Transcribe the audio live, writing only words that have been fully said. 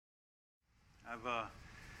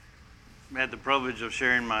I've had the privilege of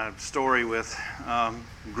sharing my story with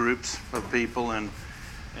groups of people, and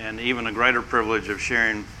even a greater privilege of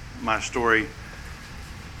sharing my story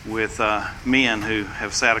with men who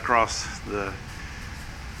have sat across the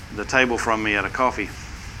table from me at a coffee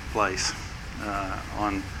place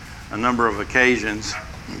on a number of occasions.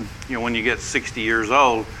 You know, when you get 60 years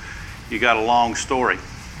old, you got a long story.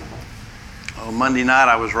 On Monday night,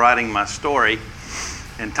 I was writing my story,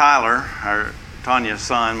 and Tyler, Tanya's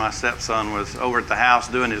son, my stepson, was over at the house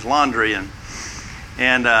doing his laundry, and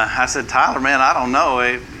I said, Tyler, man, I don't know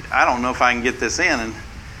if I can get this in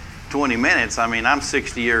 20 minutes. I mean, I'm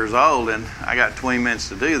 60 years old, and I got 20 minutes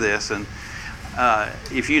to do this. And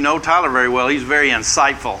if you know Tyler very well, he's very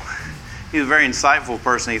insightful. He's a very insightful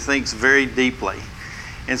person. He thinks very deeply.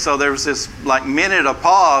 And so there was this minute of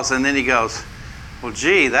pause, and then he goes, well,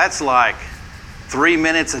 gee, that's like 3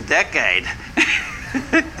 minutes a decade.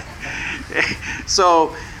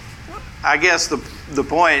 So I guess the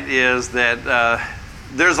point is that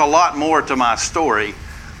there's a lot more to my story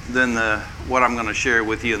than what I'm going to share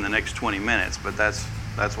with you in the next 20 minutes, but that's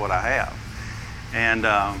what I have. And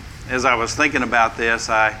as I was thinking about this,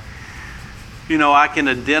 I can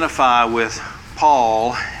identify with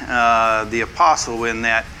Paul, the apostle, in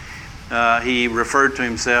that he referred to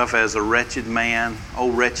himself as a wretched man,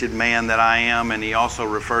 oh wretched man that I am, and he also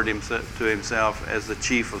referred to himself as the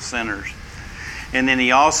chief of sinners. And then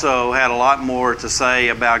he also had a lot more to say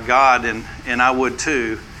about God, and I would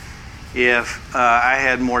too if I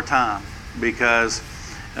had more time, because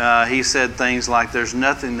he said things like, there's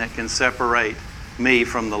nothing that can separate me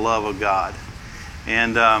from the love of God.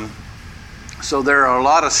 And so there are a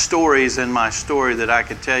lot of stories in my story that I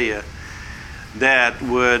could tell you that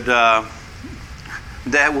would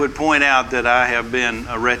point out that I have been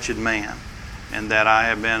a wretched man, and that I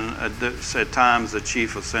have been at times the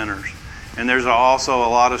chief of sinners. And there's also a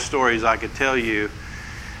lot of stories I could tell you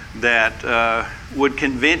that would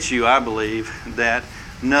convince you, I believe, that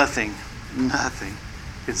nothing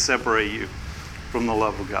can separate you from the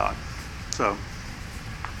love of God. So,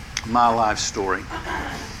 my life story.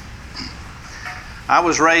 I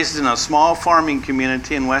was raised in a small farming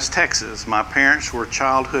community in West Texas. My parents were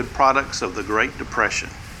childhood products of the Great Depression.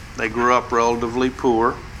 They grew up relatively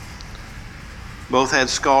poor. Both had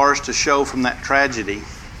scars to show from that tragedy.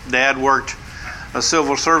 Dad worked a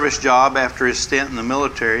civil service job after his stint in the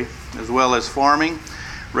military, as well as farming,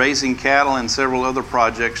 raising cattle, and several other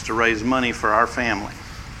projects to raise money for our family.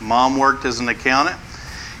 Mom worked as an accountant,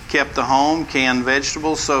 kept the home, canned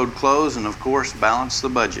vegetables, sewed clothes, and of course balanced the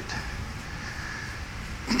budget.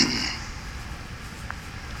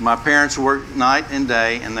 My parents worked night and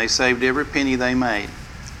day, and they saved every penny they made.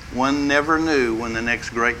 One never knew when the next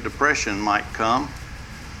Great Depression might come.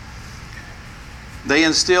 They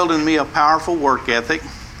instilled in me a powerful work ethic,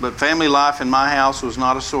 but family life in my house was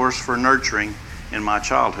not a source for nurturing in my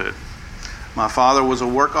childhood. My father was a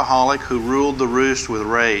workaholic who ruled the roost with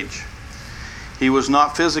rage. He was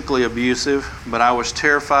not physically abusive, but I was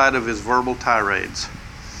terrified of his verbal tirades.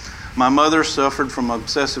 My mother suffered from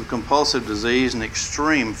obsessive-compulsive disease and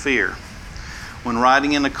extreme fear. When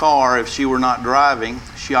riding in a car, if she were not driving,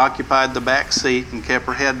 she occupied the back seat and kept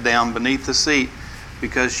her head down beneath the seat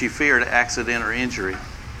because she feared accident or injury.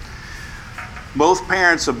 Both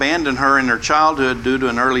parents abandoned her in her childhood due to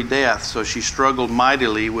an early death, so she struggled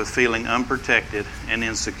mightily with feeling unprotected and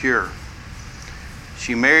insecure.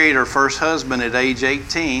 She married her first husband at age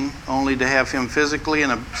 18, only to have him physically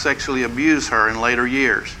and sexually abuse her in later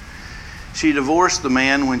years. She divorced the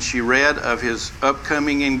man when she read of his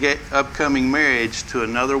upcoming marriage to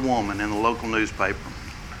another woman in the local newspaper.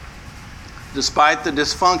 Despite the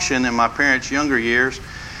dysfunction in my parents' younger years,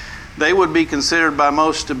 they would be considered by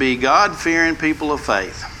most to be God-fearing people of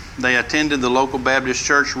faith. They attended the local Baptist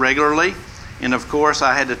church regularly, and of course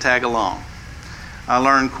I had to tag along. I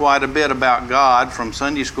learned quite a bit about God from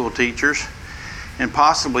Sunday school teachers and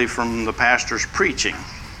possibly from the pastor's preaching.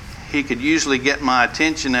 He could usually get my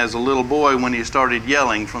attention as a little boy when he started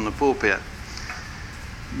yelling from the pulpit.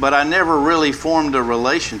 But I never really formed a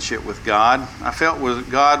relationship with God. I felt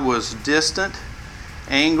God was distant,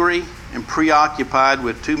 angry, and preoccupied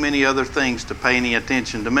with too many other things to pay any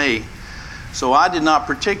attention to me. So I did not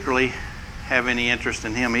particularly have any interest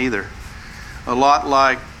in him either. A lot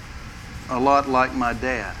like my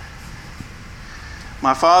dad.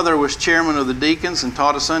 My father was chairman of the deacons and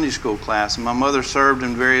taught a Sunday school class, and my mother served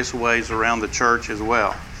in various ways around the church as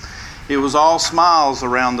well. It was all smiles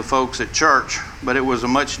around the folks at church, but it was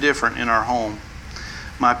much different in our home.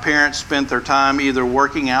 My parents spent their time either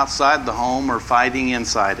working outside the home or fighting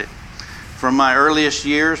inside it. From my earliest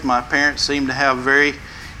years, my parents seemed to have very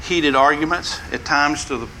heated arguments, at times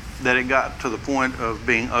that it got to the point of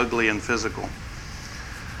being ugly and physical.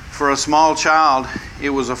 For a small child, it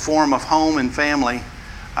was a form of home and family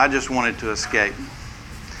I just wanted to escape.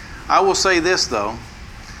 I will say this though,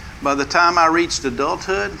 by the time I reached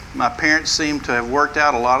adulthood, my parents seemed to have worked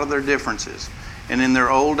out a lot of their differences. And in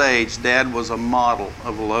their old age, Dad was a model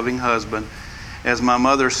of a loving husband, as my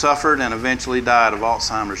mother suffered and eventually died of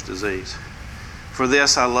Alzheimer's disease. For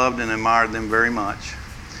this, I loved and admired them very much.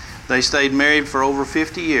 They stayed married for over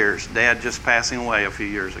 50 years, Dad just passing away a few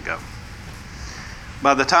years ago.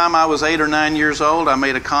 By the time I was 8 or 9 years old, I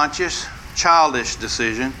made a conscious, childish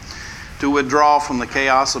decision to withdraw from the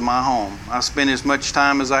chaos of my home. I spent as much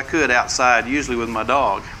time as I could outside, usually with my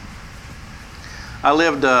dog. I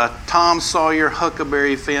lived a Tom Sawyer,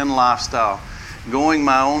 Huckleberry Finn lifestyle, going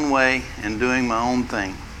my own way and doing my own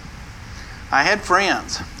thing. I had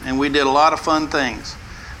friends, and we did a lot of fun things.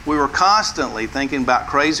 We were constantly thinking about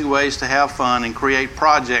crazy ways to have fun and create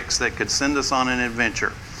projects that could send us on an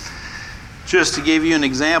adventure. Just to give you an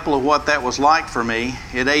example of what that was like for me,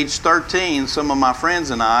 at age 13, some of my friends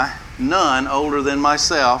and I, none older than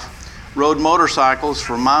myself, rode motorcycles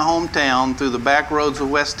from my hometown through the back roads of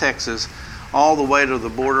West Texas all the way to the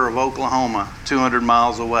border of Oklahoma, 200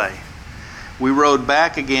 miles away. We rode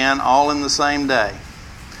back again all in the same day.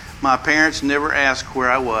 My parents never asked where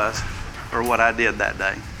I was or what I did that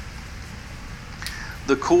day.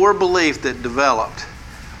 The core belief that developed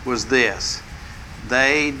was this: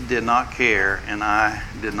 they did not care and I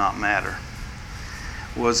did not matter.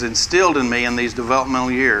 Was instilled in me in these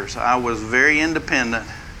developmental years. I was very independent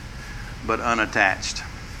but unattached.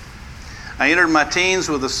 I entered my teens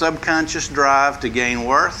with a subconscious drive to gain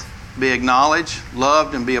worth, be acknowledged,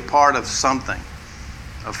 loved, and be a part of something,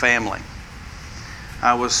 a family.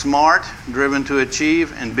 I was smart, driven to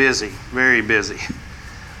achieve, and busy, very busy.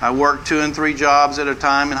 I worked 2 and 3 jobs at a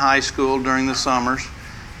time in high school during the summers,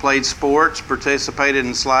 played sports, participated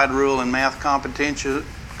in slide rule and math competitions,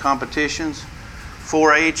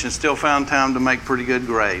 4-H, and still found time to make pretty good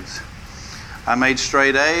grades. I made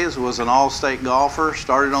straight A's, was an all-state golfer,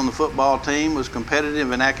 started on the football team, was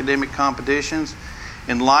competitive in academic competitions,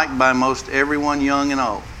 and liked by most everyone young and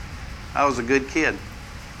old. I was a good kid.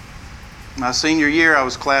 My senior year, I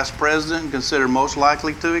was class president and considered most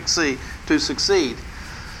likely to succeed.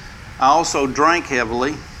 I also drank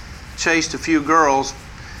heavily, chased a few girls.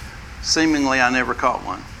 Seemingly, I never caught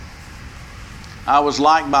one. I was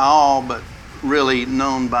liked by all, but really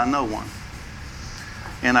known by no one.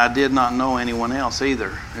 And I did not know anyone else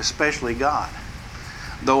either, especially God.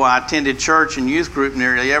 Though I attended church and youth group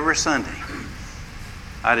nearly every Sunday,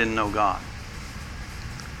 I didn't know God.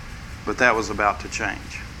 But that was about to change.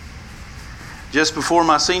 Just before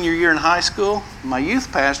my senior year in high school, my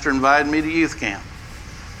youth pastor invited me to youth camp.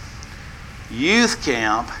 Youth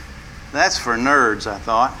camp? That's for nerds, I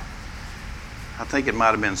thought. I think it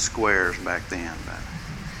might have been squares back then.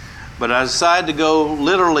 But I decided to go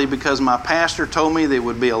literally because my pastor told me that it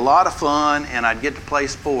would be a lot of fun and I'd get to play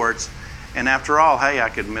sports. And after all, hey, I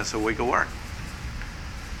could miss a week of work.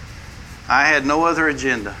 I had no other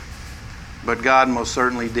agenda, but God most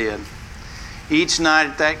certainly did. Each night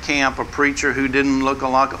at that camp, a preacher who didn't look a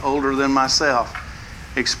lot older than myself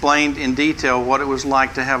explained in detail what it was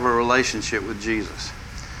like to have a relationship with Jesus.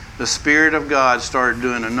 The Spirit of God started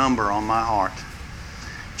doing a number on my heart.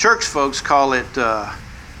 Church folks call it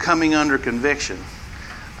coming under conviction.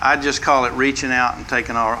 I just call it reaching out and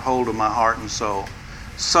taking a hold of my heart and soul.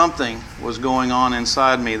 Something was going on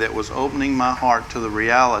inside me that was opening my heart to the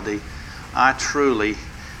reality I truly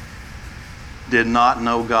did not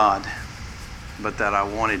know God, but that I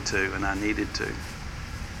wanted to and I needed to.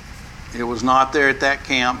 It was not there at that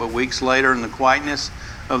camp, but weeks later in the quietness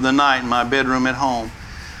of the night in my bedroom at home,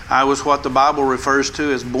 I was what the Bible refers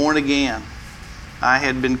to as born again. I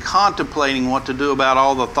had been contemplating what to do about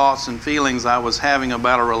all the thoughts and feelings I was having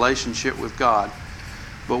about a relationship with God.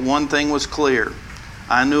 But one thing was clear.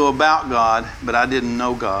 I knew about God, but I didn't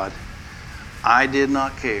know God. I did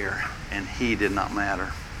not care, and He did not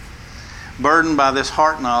matter. Burdened by this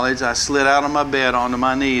heart knowledge, I slid out of my bed onto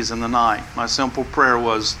my knees in the night. My simple prayer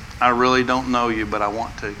was, I really don't know you, but I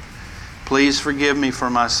want to. Please forgive me for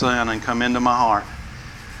my sin and come into my heart.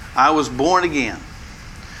 I was born again.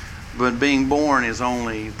 But being born is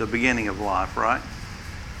only the beginning of life, right?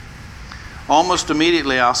 Almost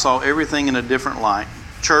immediately, I saw everything in a different light.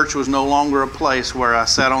 Church was no longer a place where I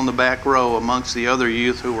sat on the back row amongst the other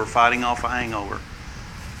youth who were fighting off a hangover.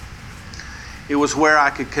 It was where I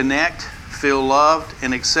could connect, feel loved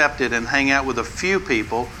and accepted, and hang out with a few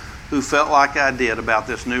people who felt like I did about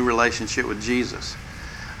this new relationship with Jesus.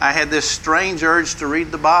 I had this strange urge to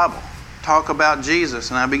read the Bible. talk about Jesus,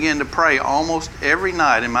 and I began to pray almost every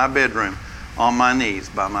night in my bedroom on my knees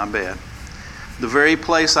by my bed. The very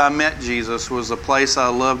place I met Jesus was the place I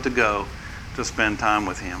loved to go to spend time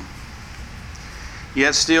with him.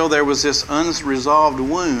 Yet still there was this unresolved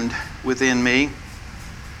wound within me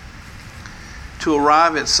to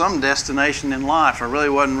arrive at some destination in life. I really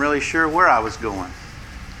wasn't really sure where I was going.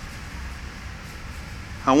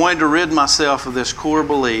 I wanted to rid myself of this core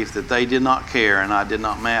belief that they did not care and I did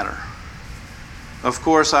not matter. Of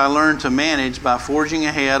course, I learned to manage by forging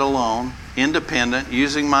ahead alone, independent,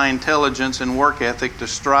 using my intelligence and work ethic to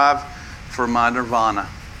strive for my nirvana.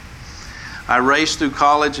 I raced through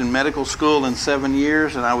college and medical school in 7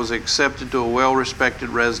 years, and I was accepted to a well-respected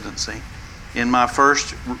residency. In my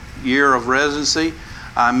first year of residency,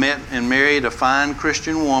 I met and married a fine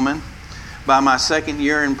Christian woman. By my second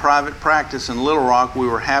year in private practice in Little Rock, we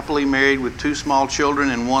were happily married with 2 small children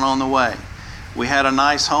and 1 on the way. We had a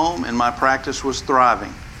nice home, and my practice was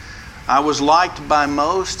thriving. I was liked by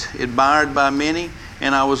most, admired by many,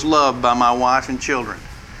 and I was loved by my wife and children.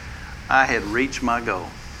 I had reached my goal.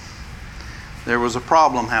 There was a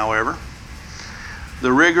problem, however.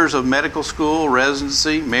 The rigors of medical school,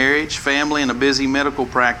 residency, marriage, family, and a busy medical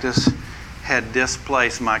practice had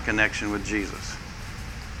displaced my connection with Jesus.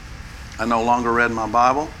 I no longer read my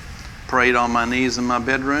Bible, prayed on my knees in my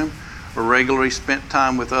bedroom, or regularly spent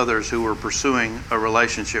time with others who were pursuing a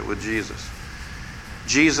relationship with Jesus.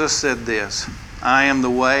 Jesus said this, "I am the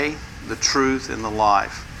way, the truth, and the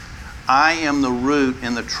life. I am the root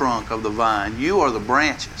and the trunk of the vine. You are the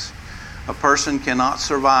branches. A person cannot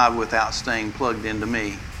survive without staying plugged into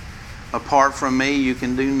me. Apart from me, you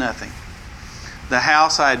can do nothing." The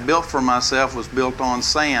house I had built for myself was built on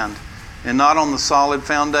sand and not on the solid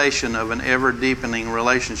foundation of an ever-deepening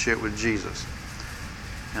relationship with Jesus.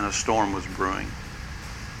 And a storm was brewing.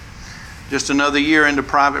 Just another year into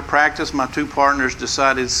private practice, my 2 partners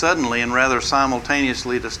decided suddenly and rather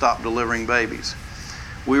simultaneously to stop delivering babies.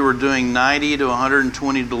 We were doing 90 to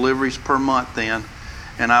 120 deliveries per month then,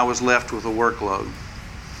 and I was left with a workload.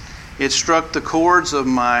 It struck the chords of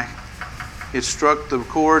my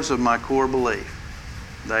core belief.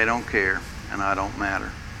 They don't care, and I don't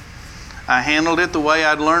matter. I handled it the way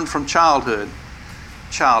I'd learned from childhood,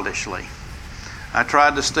 childishly. I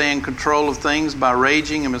tried to stay in control of things by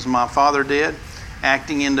raging as my father did,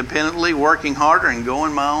 acting independently, working harder, and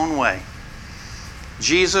going my own way.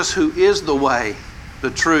 Jesus, who is the way,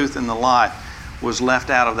 the truth, and the life, was left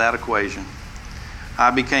out of that equation.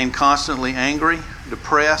 I became constantly angry,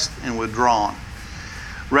 depressed, and withdrawn.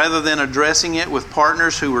 Rather than addressing it with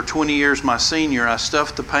partners who were 20 years my senior, I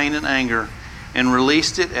stuffed the pain and anger and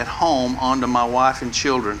released it at home onto my wife and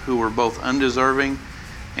children, who were both undeserving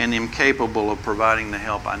and incapable of providing the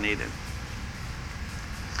help I needed.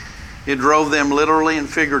 It drove them literally and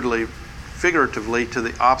figuratively to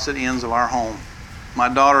the opposite ends of our home. My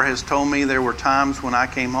daughter has told me there were times when I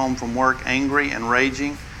came home from work angry and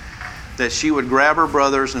raging that she would grab her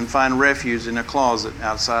brothers and find refuge in a closet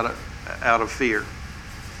out of fear.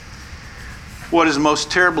 What is most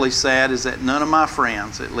terribly sad is that none of my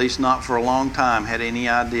friends, at least not for a long time, had any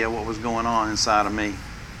idea what was going on inside of me.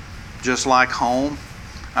 Just like home,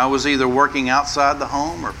 I was either working outside the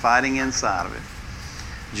home or fighting inside of it.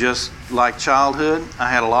 Just like childhood, I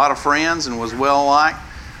had a lot of friends and was well liked,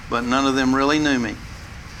 but none of them really knew me.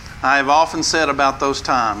 I have often said about those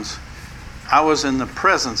times, I was in the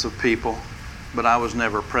presence of people, but I was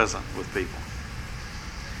never present with people.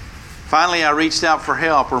 Finally, I reached out for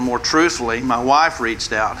help, or more truthfully, my wife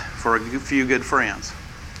reached out for a few good friends.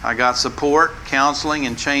 I got support, counseling,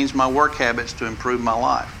 and changed my work habits to improve my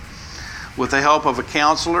life. With the help of a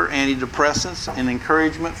counselor, antidepressants, and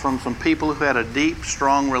encouragement from some people who had a deep,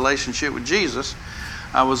 strong relationship with Jesus,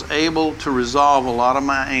 I was able to resolve a lot of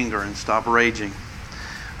my anger and stop raging.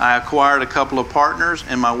 I acquired a couple of partners,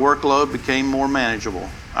 and my workload became more manageable.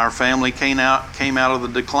 Our family came out of the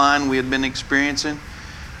decline we had been experiencing.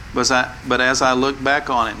 But as I look back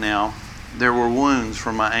on it now, there were wounds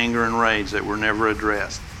from my anger and rage that were never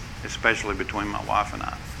addressed, especially between my wife and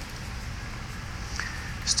I.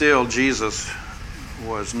 Still, Jesus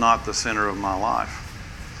was not the center of my life.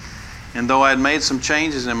 And though I had made some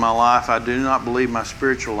changes in my life, I do not believe my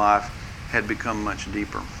spiritual life had become much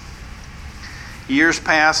deeper. Years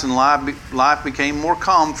passed and life became more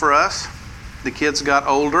calm for us. The kids got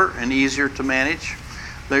older and easier to manage.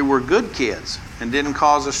 They were good kids and didn't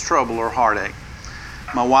cause us trouble or heartache.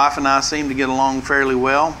 My wife and I seemed to get along fairly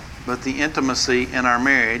well, but the intimacy in our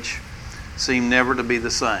marriage seemed never to be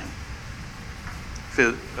the same.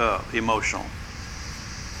 Emotional.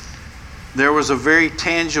 There was a very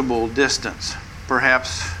tangible distance.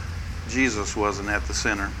 Perhaps Jesus wasn't at the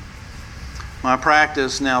center. My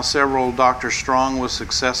practice, now several doctors strong, was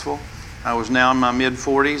successful. I was now in my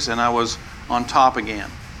mid-40s and I was on top again.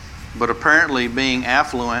 But apparently being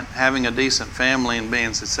affluent, having a decent family, and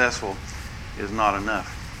being successful is not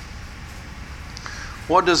enough.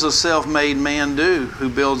 What does a self-made man do who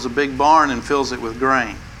builds a big barn and fills it with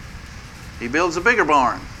grain? He builds a bigger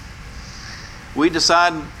barn. We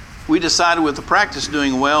decided with the practice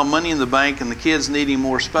doing well, money in the bank, and the kids needing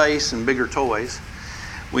more space and bigger toys,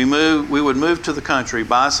 we would move to the country,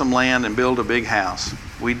 buy some land, and build a big house.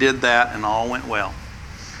 We did that and all went well.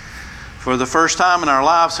 For the first time in our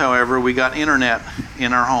lives, however, we got internet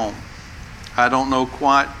in our home. I don't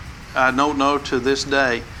know to this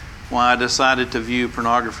day why I decided to view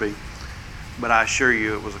pornography, but I assure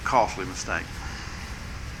you it was a costly mistake.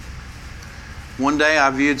 One day I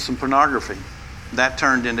viewed some pornography. That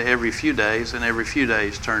turned into every few days, and every few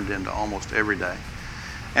days turned into almost every day.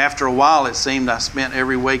 After a while, it seemed I spent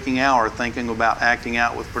every waking hour thinking about acting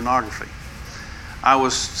out with pornography. I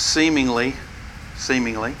was seemingly,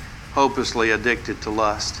 hopelessly addicted to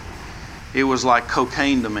lust. It was like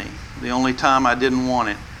cocaine to me. The only time I didn't want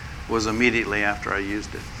it was immediately after I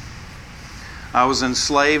used it. I was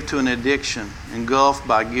enslaved to an addiction, engulfed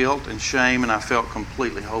by guilt and shame, and I felt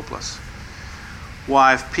completely hopeless.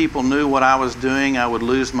 Why, if people knew what I was doing, I would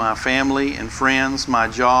lose my family and friends, my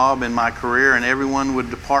job and my career, and everyone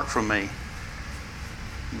would depart from me.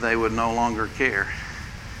 They would no longer care,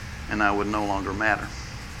 and I would no longer matter.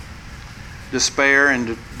 Despair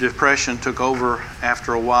and depression took over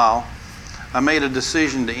after a while. I made a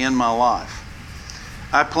decision to end my life.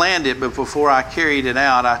 I planned it, but before I carried it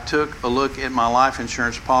out, I took a look at my life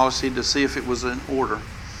insurance policy to see if it was in order.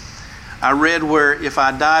 I read where if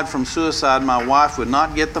I died from suicide, my wife would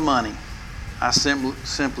not get the money. I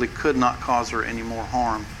simply could not cause her any more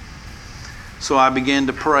harm. So I began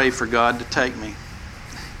to pray for God to take me.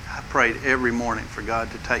 I prayed every morning for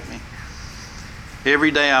God to take me.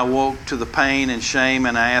 Every day I woke to the pain and shame,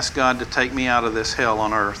 and I asked God to take me out of this hell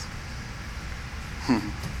on earth.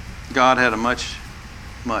 God had a much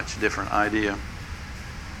different idea.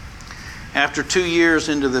 After 2 years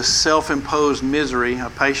into this self-imposed misery, a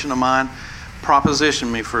patient of mine propositioned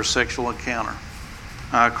me for a sexual encounter.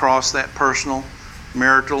 I crossed that personal,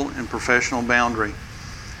 marital, and professional boundary.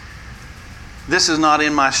 This is not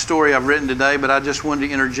in my story I've written today, but I just wanted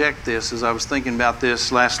to interject this as I was thinking about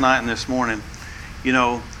this last night and this morning. You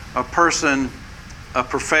know, a person in a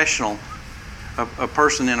profession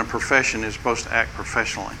is supposed to act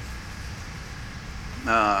professionally.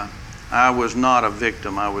 I was not a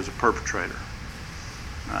victim, I was a perpetrator.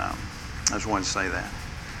 I just wanted to say that.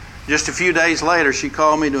 Just a few days later, she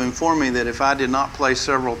called me to inform me that if I did not place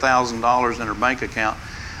several $1,000s in her bank account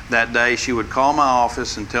that day, she would call my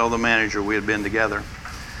office and tell the manager we had been together.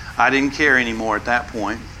 I didn't care anymore at that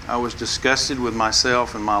point. I was disgusted with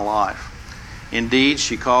myself and my life. Indeed,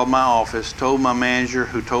 she called my office, told my manager,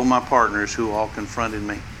 who told my partners, who all confronted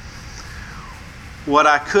me. What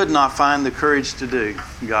I could not find the courage to do,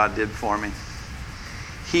 God did for me.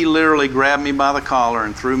 He literally grabbed me by the collar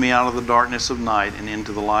and threw me out of the darkness of night and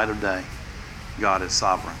into the light of day. God is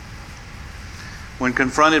sovereign. When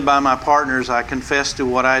confronted by my partners, I confessed to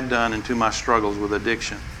what I had done and to my struggles with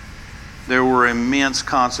addiction. There were immense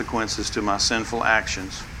consequences to my sinful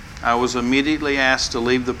actions. I was immediately asked to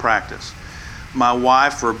leave the practice. My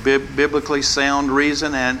wife, for biblically sound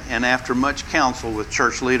reason and after much counsel with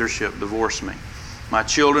church leadership, divorced me. My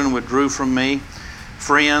children withdrew from me.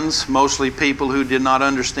 Friends, mostly people who did not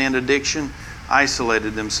understand addiction,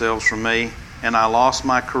 isolated themselves from me, and I lost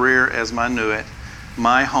my career as I knew it,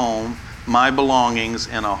 my home, my belongings,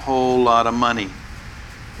 and a whole lot of money,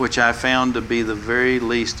 which I found to be the very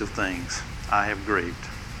least of things I have grieved.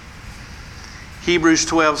 Hebrews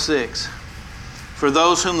 12:6. For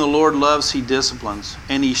those whom the Lord loves, He disciplines,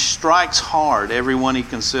 and He strikes hard everyone He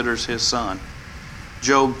considers His son.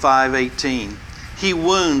 Job 5:18. He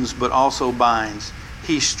wounds, but also binds.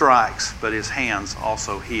 He strikes, but His hands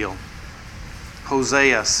also heal.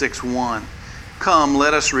 Hosea 6:1. Come,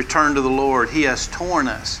 let us return to the Lord. He has torn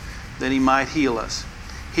us, that He might heal us.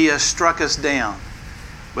 He has struck us down,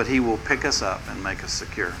 but He will pick us up and make us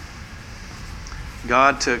secure.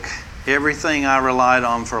 God took everything I relied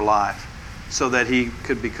on for life so that He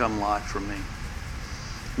could become life for me.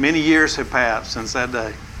 Many years have passed since that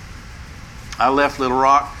day. I left Little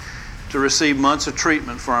Rock to receive months of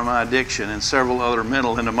treatment for my addiction and several other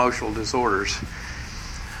mental and emotional disorders.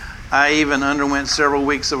 I even underwent several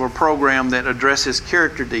weeks of a program that addresses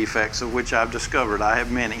character defects, of which I've discovered I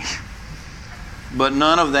have many. But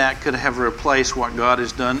none of that could have replaced what God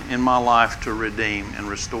has done in my life to redeem and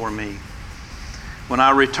restore me. When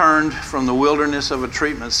I returned from the wilderness of a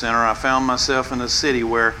treatment center, I found myself in a city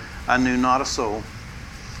where I knew not a soul.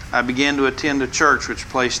 I began to attend a church which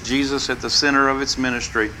placed Jesus at the center of its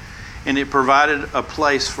ministry, and it provided a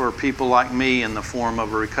place for people like me in the form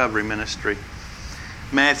of a recovery ministry.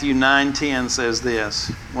 Matthew 9:10 says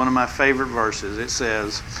this, one of my favorite verses. It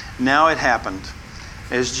says, "Now it happened,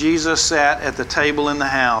 as Jesus sat at the table in the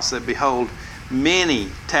house, that behold,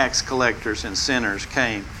 many tax collectors and sinners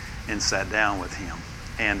came and sat down with him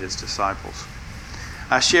and his disciples.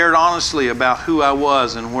 I shared honestly about who I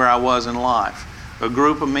was and where I was in life. A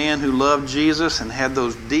group of men who loved Jesus and had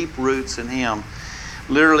those deep roots in him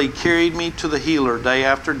literally carried me to the healer day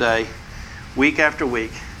after day, week after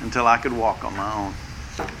week, until I could walk on my own.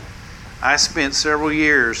 I spent several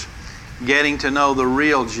years getting to know the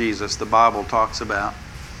real Jesus the Bible talks about.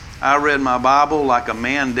 I read my Bible like a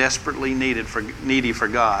man desperately needy for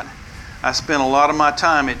God. I spent a lot of my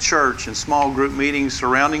time at church and small group meetings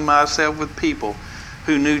surrounding myself with people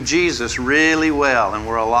who knew Jesus really well and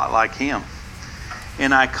were a lot like him.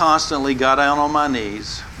 And I constantly got down on my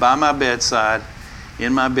knees by my bedside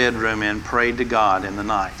in my bedroom and prayed to God in the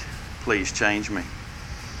night, "Please change me."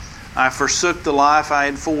 I forsook the life I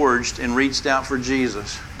had forged and reached out for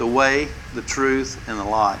Jesus, the way, the truth, and the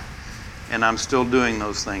life. And I'm still doing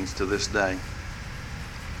those things to this day.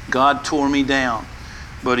 God tore me down,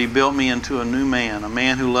 but he built me into a new man, a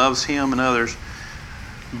man who loves him and others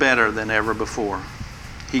better than ever before.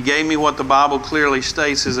 He gave me what the Bible clearly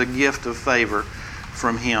states is a gift of favor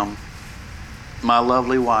from him, my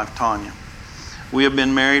lovely wife, Tanya. We have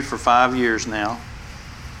been married for 5 years now.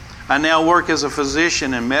 I now work as a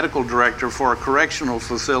physician and medical director for a correctional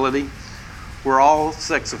facility where all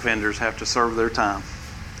sex offenders have to serve their time.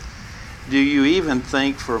 Do you even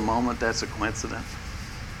think for a moment that's a coincidence?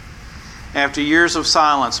 After years of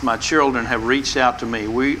silence, my children have reached out to me.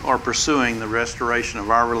 We are pursuing the restoration of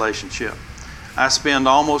our relationship. I spend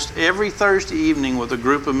almost every Thursday evening with a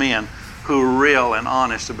group of men who are real and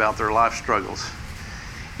honest about their life struggles.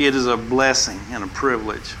 It is a blessing and a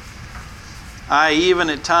privilege. I even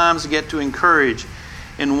at times get to encourage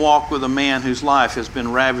and walk with a man whose life has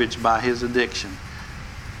been ravaged by his addiction.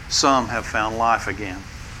 Some have found life again.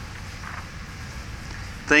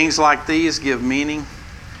 Things like these give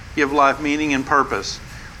life meaning and purpose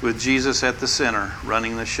with Jesus at the center,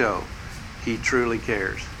 running the show. He truly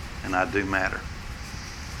cares, and I do matter.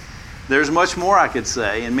 There's much more I could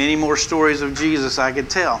say and many more stories of Jesus I could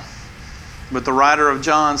tell, but the writer of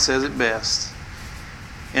John says it best.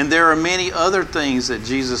 And there are many other things that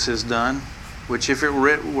Jesus has done, which if it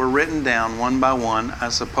were written down one by one, I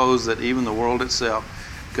suppose that even the world itself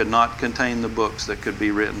could not contain the books that could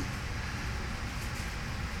be written.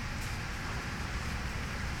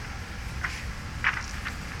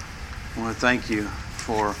 I want to thank you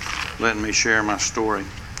for letting me share my story.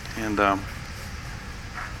 And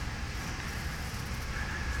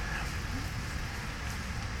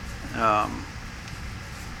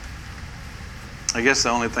I guess the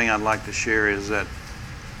only thing I'd like to share is to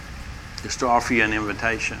offer you an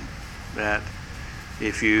invitation that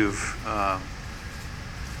if if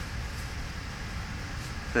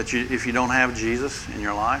you don't have Jesus in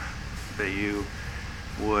your life, that you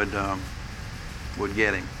would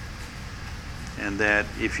get him, and that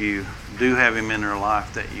if you do have him in your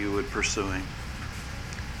life, that you would pursue him.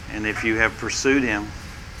 And if you have pursued him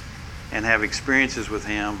and have experiences with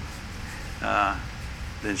him,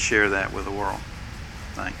 then share that with the world.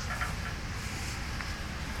 Thanks.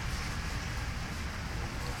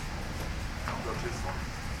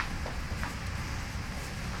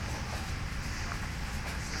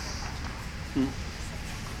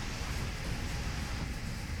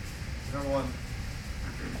 Number one,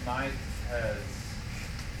 Mike has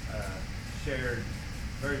shared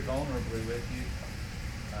very vulnerably with you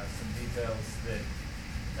some details that,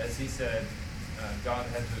 as he said, God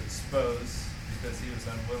had to expose because he was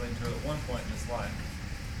unwilling to at one point in his life.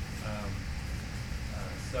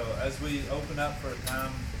 So as we open up for a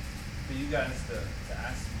time for you guys to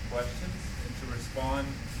ask some questions and to respond,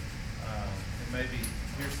 and maybe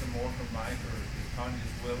hear some more from Mike, or if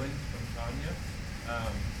Tanya's willing, from Tanya.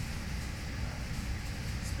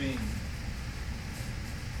 Just being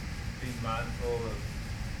mindful of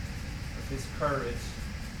his courage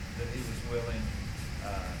that he was willing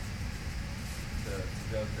to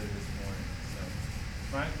go through this morning. So,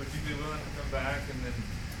 Mike, would you be willing to come back and then?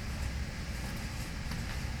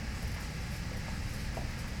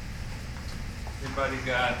 Anybody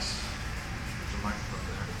got? There's a microphone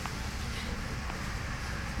there.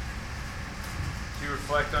 Do you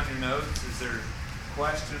reflect on your notes? Is there a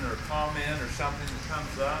question or comment or something that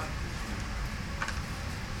comes up?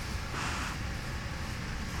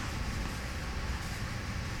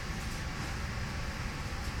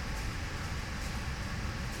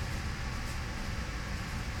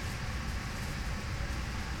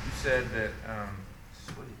 said that,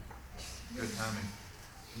 good timing.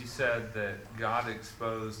 You said that God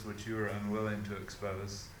exposed what you were unwilling to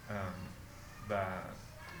expose by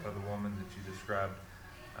the woman that you described.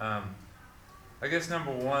 I guess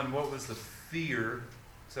number one, what was the fear?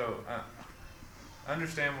 So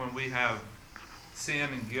understand when we have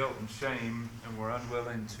sin and guilt and shame and we're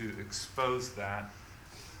unwilling to expose that,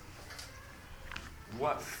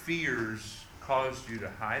 what fears caused you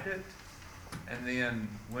to hide it? And then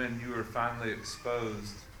when you were finally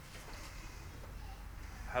exposed,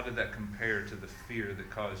 how did that compare to the fear that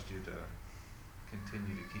caused you to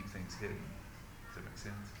continue to keep things hidden? Does that make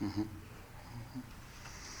sense? Mm-hmm.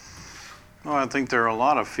 Well, I think there are a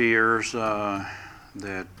lot of fears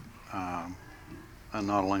that not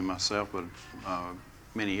only myself, but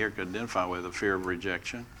many here could identify with: the fear of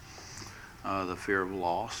rejection, the fear of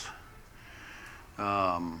loss,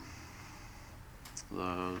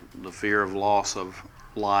 the fear of loss of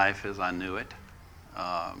life as I knew it,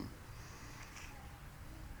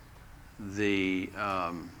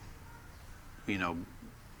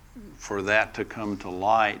 for that to come to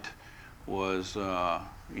light was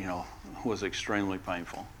extremely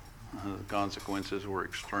painful. The consequences were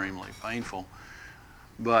extremely painful,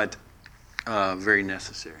 but very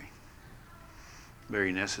necessary.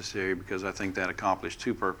 Very necessary, because I think that accomplished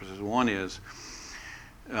two purposes.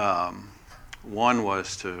 One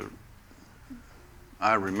was to,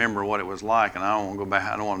 I remember what it was like, and I don't want to go back.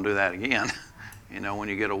 I don't want to do that again. When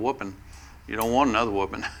you get a whooping, you don't want another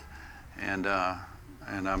whooping, and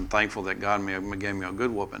I'm thankful that God gave me a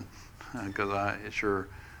good whooping, because I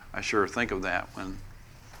sure think of that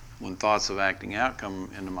when thoughts of acting out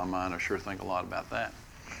come into my mind. I sure think a lot about that.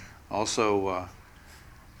 Also,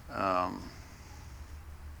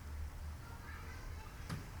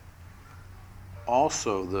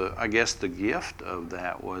 I guess the gift of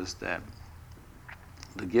that was that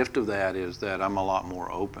is that I'm a lot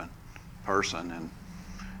more open person, and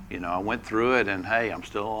I went through it, and hey, I'm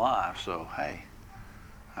still alive, so hey,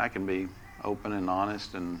 I can be open and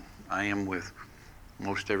honest, and I am with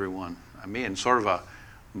most everyone. And sort of a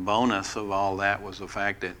bonus of all that was the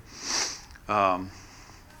fact that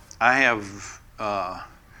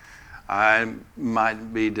I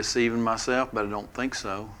might be deceiving myself, but I don't think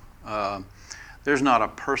so. There's not a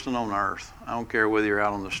person on earth, I don't care whether you're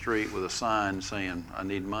out on the street with a sign saying I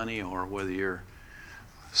need money, or whether you're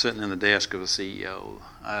sitting in the desk of a CEO,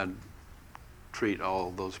 I'd treat all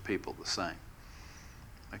of those people the same,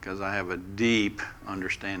 because I have a deep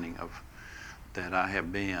understanding of that I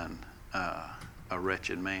have been a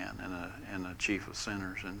wretched man and a chief of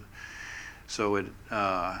sinners, and so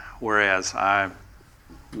whereas I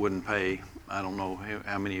wouldn't pay, I don't know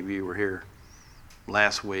how many of you were here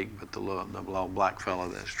last week, but the little black fellow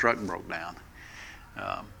that's truck broke down,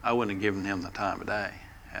 I wouldn't have given him the time of day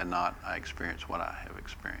had not I experienced what I have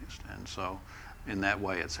experienced. And so in that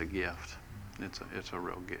way, it's a gift. It's a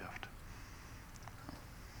real gift.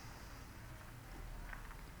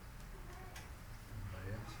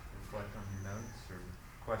 Anybody else reflect on your notes or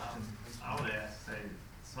questions? I would say,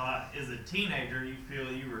 so as a teenager, you feel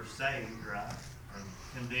you were saved, right? Or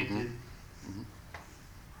convicted. Mm-hmm.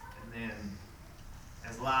 And then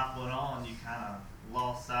as life went on, you kind of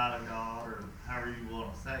lost sight of God, or however you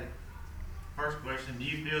want to say it. First question, do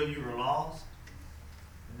you feel you were lost?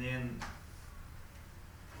 And then,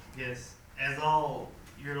 yes, as all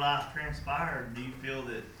your life transpired, do you feel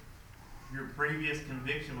that your previous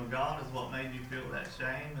conviction with God is what made you feel that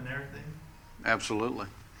shame and everything? Absolutely.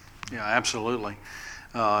 Yeah, absolutely.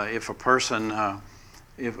 There's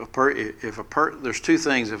two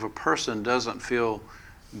things. If a person doesn't feel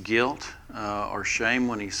guilt or shame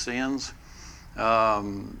when he sins,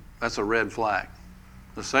 that's a red flag.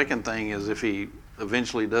 The second thing is, if he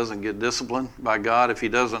eventually doesn't get disciplined by God, if he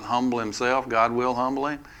doesn't humble himself, God will humble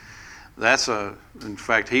him. In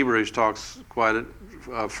fact, Hebrews talks quite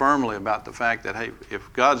firmly about the fact that, hey,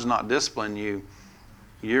 if God's not disciplining you,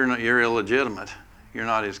 you're illegitimate. You're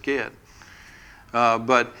not his kid.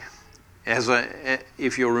 But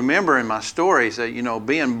if you'll remember in my stories that,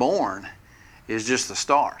 being born is just the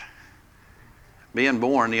start. Being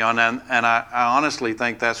born, and I honestly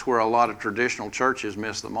think that's where a lot of traditional churches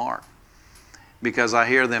miss the mark. Because I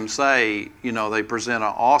hear them say, they present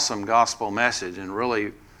an awesome gospel message and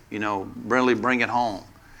really bring it home.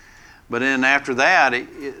 But then after that,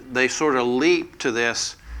 they sort of leap to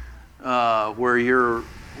this where your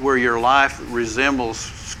life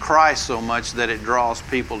resembles Christ so much that it draws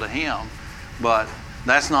people to him. But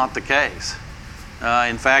that's not the case.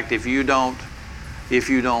 In fact, if you don't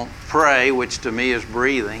pray, which to me is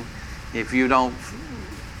breathing, if you don't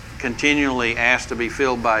continually ask to be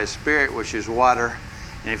filled by his Spirit, which is water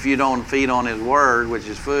And if you don't feed on His Word, which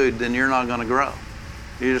is food, then you're not going to grow.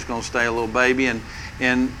 You're just going to stay a little baby. And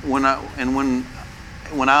when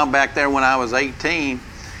I'm back there when I was 18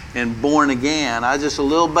 and born again, I was just a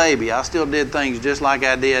little baby. I still did things just like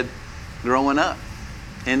I did growing up,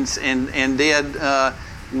 and did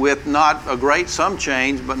with not a great some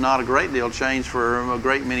change, but not a great deal of change for a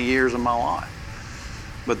great many years of my life.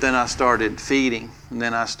 But then I started feeding, and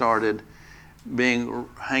then I started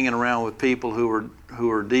hanging around with people who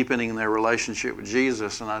were deepening their relationship with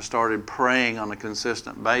Jesus, and I started praying on a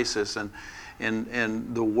consistent basis, and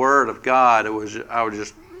the Word of God. I was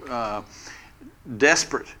just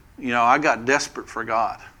desperate. I got desperate for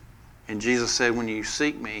God, and Jesus said, when you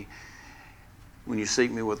seek me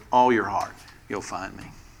with all your heart, you'll find me.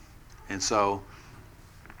 And so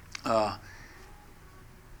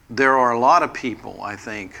there are a lot of people, I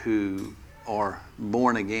think, who are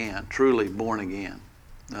born again, truly born again.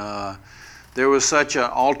 There was such an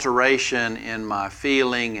alteration in my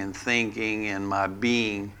feeling and thinking and my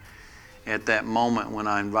being at that moment when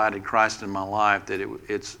I invited Christ in my life that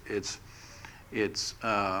it's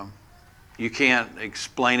you can't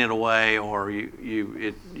explain it away, or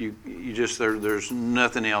you just there's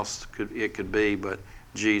nothing else it could be but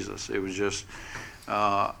Jesus. It was just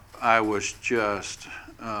I was just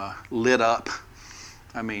lit up.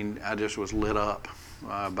 I mean, I just was lit up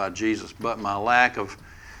by Jesus. But my lack of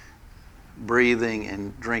breathing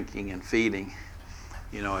and drinking and feeding,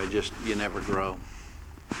 you never grow.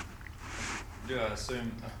 Do I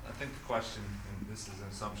assume? I think the question, and this is an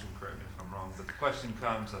assumption, correct me if I'm wrong, but the question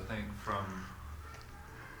comes, I think, from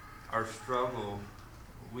our struggle.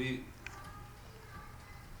 I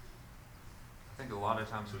think a lot of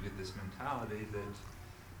times we get this mentality that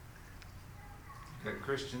you've got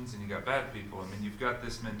Christians and you got bad people. I mean, you've got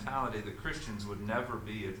this mentality that Christians would never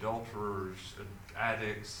be adulterers,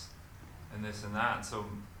 addicts, and this and that. So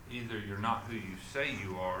either you're not who you say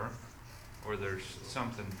you are, or there's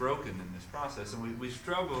something broken in this process. And we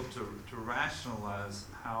struggle to rationalize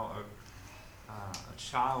how a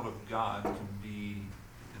child of God can be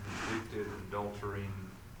an addicted, adultering,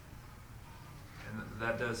 and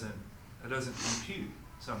that doesn't compute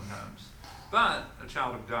sometimes. But a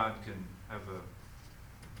child of God can have a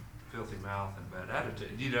filthy mouth and bad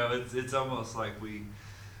attitude. It's almost like we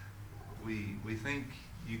think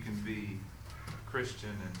you can be a Christian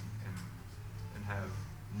and have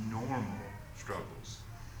normal struggles,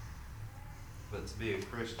 but to be a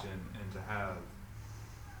Christian and to have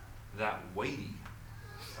that weighty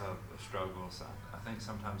of struggles, I think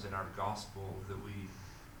sometimes in our gospel that we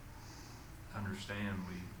understand,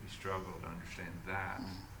 we struggle to understand that.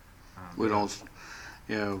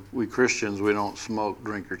 We Christians, we don't smoke,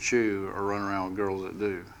 drink, or chew, or run around with girls that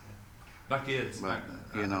do. My kids, but, I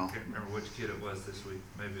can't remember which kid it was this week.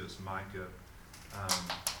 Maybe it was Micah.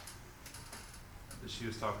 She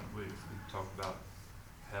was talking. We talked about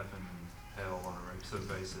heaven and hell on a regular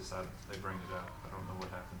basis. They bring it up. I don't know what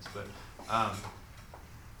happens, but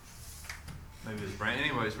maybe it's Brand.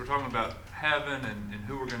 Anyways, we're talking about heaven and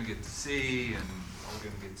who we're going to get to see, and are we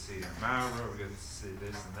going to get to see Amara? We're going to see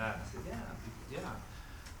this and that. I said, yeah.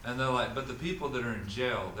 And they're like, but the people that are in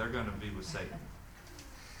jail, they're going to be with Satan.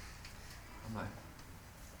 I'm like,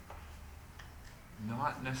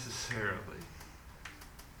 not necessarily.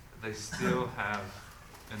 They still have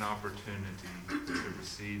an opportunity to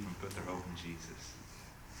receive and put their hope in Jesus.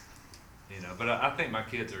 But I think my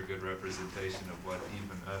kids are a good representation of what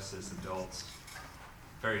even us as adults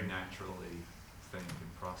very naturally think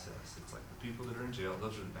and process. It's like the people that are in jail,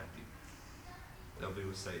 those are the bad people. They'll be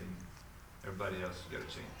with Satan. Everybody else has got a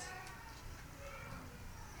chance.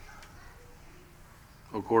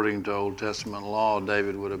 According to Old Testament law,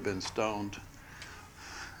 David would have been stoned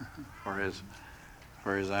for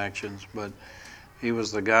his actions, but he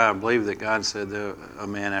was the guy, I believe that God said, a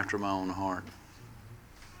man after my own heart.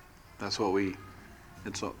 That's what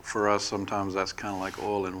for us sometimes that's kind of like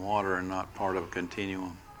oil and water and not part of a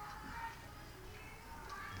continuum.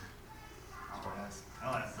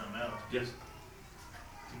 I'll ask something else. Yes.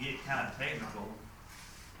 To get kind of technical,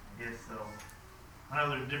 I guess so. I know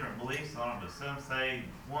there's different beliefs on it, but some say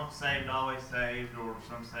once saved, always saved, or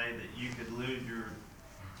some say that you could lose your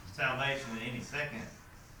salvation at any second.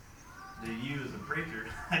 Do you, as a preacher,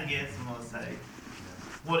 I guess I'm going to say,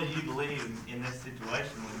 what do you believe in this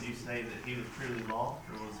situation? Would you say that he was truly lost,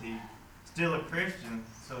 or was he still a Christian,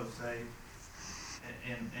 so to say,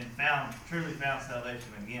 and truly found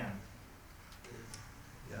salvation again?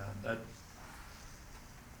 Yeah, that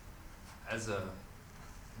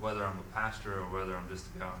whether I'm a pastor or whether I'm just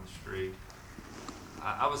a guy on the street,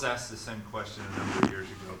 I was asked the same question a number of years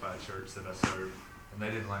ago by a church that I served, and they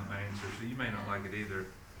didn't like my answer, so you may not like it either.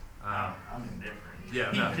 I'm indifferent.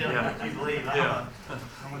 Yeah, You no, tell me yeah. what you believe. Yeah.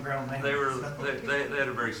 I'm a grown man. They had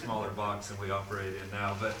a very smaller box than we operate in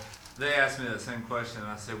now, but they asked me that same question, and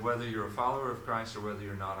I said, whether you're a follower of Christ or whether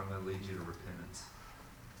you're not, I'm going to lead you to repentance.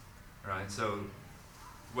 Right? So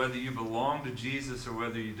whether you belong to Jesus or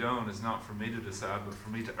whether you don't is not for me to decide, but for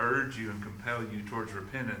me to urge you and compel you towards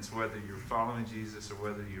repentance, whether you're following Jesus or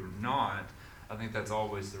whether you're not. I think that's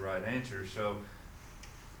always the right answer. So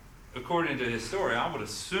according to his story, I would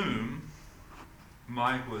assume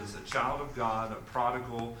Mike was a child of God, a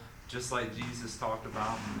prodigal, just like Jesus talked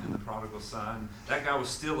about in the prodigal son. That guy was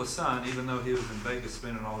still a son, even though he was in Vegas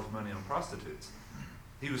spending all his money on prostitutes.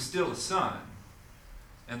 He was still a son.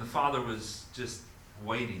 And the father was just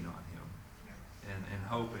waiting on him and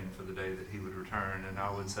hoping for the day that he would return. And I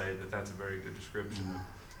would say that that's a very good description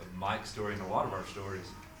of Mike's story and a lot of our stories.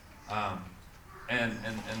 And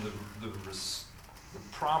the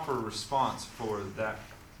proper response for that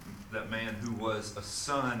man who was a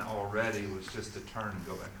son already was just to turn and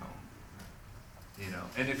go back home.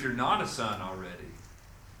 And if you're not a son already,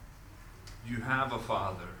 you have a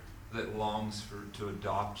father that longs to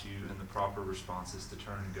adopt you, and the proper response is to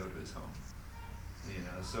turn and go to his home.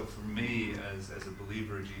 So for me, as a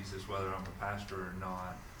believer of Jesus, whether I'm a pastor or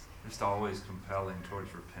not, just always compelling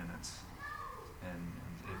towards repentance. And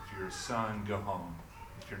if you're a son, go home.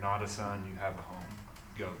 If you're not a son, you have a home.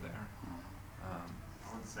 Go there.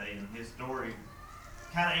 I would say in his story,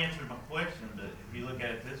 kind of answered my question, but if you look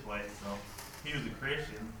at it this way, so he was a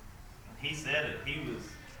Christian, and he said it.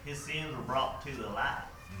 His sins were brought to the light.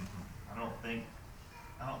 I don't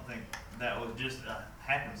think that was just a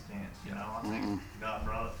happenstance. I think God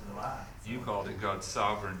brought it to the light. So. You called it God's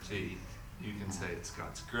sovereignty. You can say it's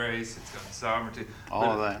God's grace, it's God's sovereignty.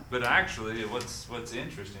 All of that. But actually, what's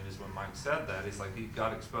interesting is when Mike said that, he's like,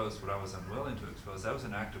 God exposed what I was unwilling to expose. That was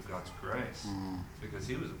an act of God's grace. Because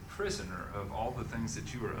he was a prisoner of all the things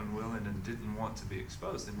that you were unwilling and didn't want to be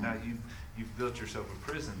exposed. And now you've built yourself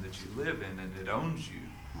a prison that you live in, and it owns you.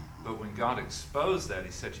 But when God exposed that,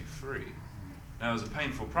 he set you free. Now, it was a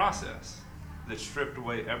painful process that stripped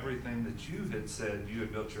away everything that you had said you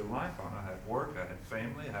had built your life on. I had work, I had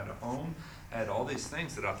family, I had a home, I had all these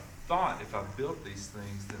things that I thought if I built these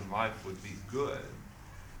things, then life would be good.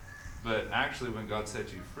 But actually, when God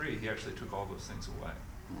set you free, he actually took all those things away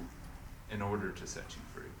in order to set you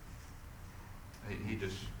free.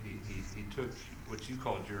 He took what you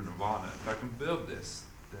called your nirvana. If I can build this,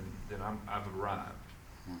 then I've arrived.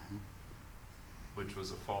 Which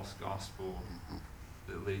was a false gospel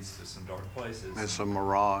that leads to some dark places. It's a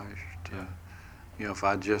mirage. If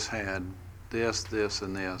I just had this,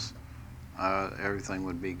 and this, everything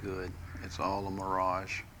would be good. It's all a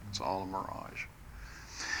mirage. It's all a mirage.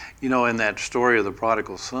 In that story of the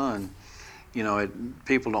prodigal son,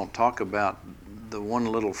 people don't talk about the one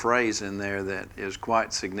little phrase in there that is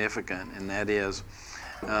quite significant, and that is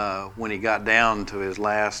when he got down to his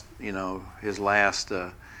last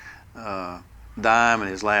dime and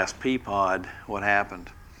his last pea pod, what happened?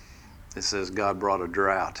 It says God brought a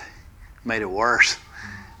drought. Made it worse.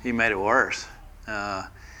 He made it worse. But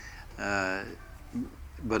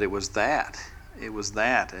it was that. It was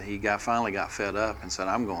that. He finally got fed up and said,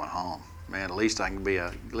 I'm going home. Man, at least I can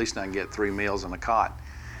get 3 meals in a cot,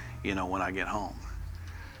 when I get home.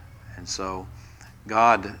 And so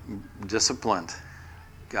God disciplined.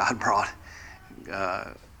 God brought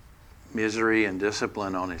misery and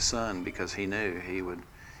discipline on his son because he knew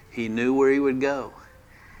he knew where he would go.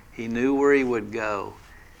 He knew where he would go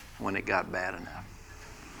when it got bad enough.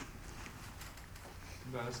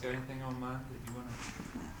 Anybody else got anything on mind that you want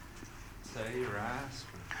to say or ask?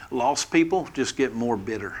 Lost people just get more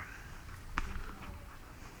bitter.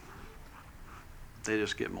 They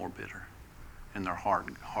just get more bitter, and their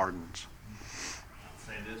heart hardens. I'd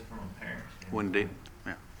say this from a parent standpoint. When did?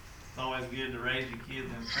 Yeah. It's always good to raise your kids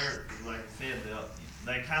in church. Because like I said,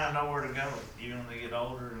 they kind of know where to go. Even when they get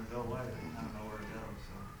older and go away, they kind of know where to go.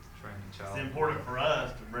 So Train a child. it's important for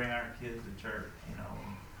us to bring our kids to church, and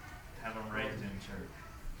have them raised in church.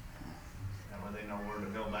 That way they know where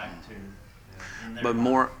to go back to. in their But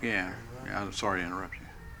life. I'm sorry to interrupt you.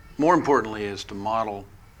 More importantly is to model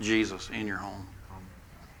Jesus in your home.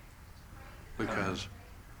 Because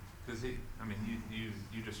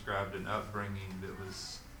you described an upbringing that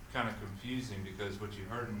was kind of confusing because what you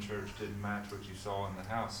heard in church didn't match what you saw in the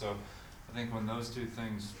house. So I think when those two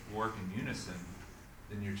things work in unison,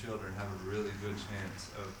 then your children have a really good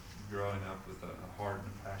chance of growing up with a heart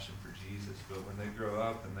and a passion for Jesus. But when they grow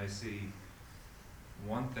up and they see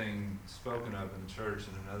one thing spoken of in the church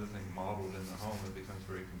and another thing modeled in the home, it becomes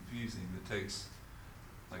very confusing. It takes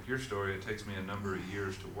like your story, it takes me a number of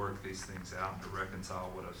years to work these things out and to reconcile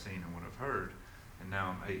what I've seen and what I've heard. And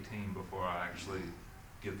now I'm 18 before I actually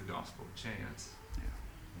give the gospel a chance.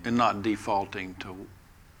 And not defaulting to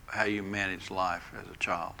how you manage life as a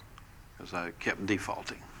child, because I kept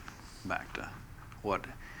defaulting back to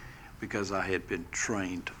because I had been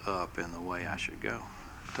trained up in the way I should go.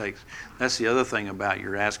 That's the other thing about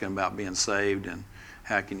you're asking about being saved and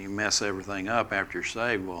how can you mess everything up after you're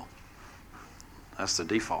saved. Well, that's the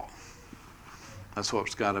default. That's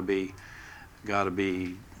what's got to be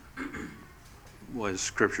what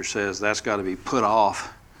Scripture says, that's got to be put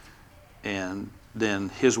off, and then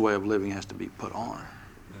his way of living has to be put on.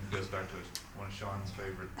 And it goes back to one of Sean's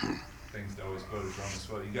favorite things to always quote is Romans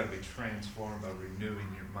 12. You got to be transformed by renewing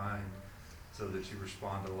your mind so that you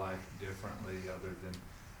respond to life differently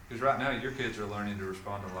because right now your kids are learning to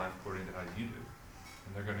respond to life according to how you do.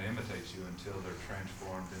 And they're going to imitate you until they're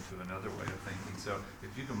transformed into another way of thinking. So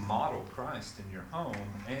if you can model Christ in your home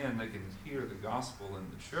and they can hear the gospel in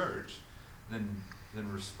the church, then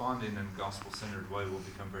responding in a gospel-centered way will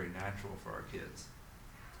become very natural for our kids.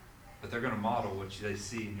 But they're going to model what they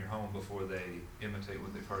see in your home before they imitate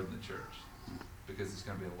what they've heard in the church, because it's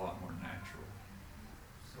going to be a lot more natural.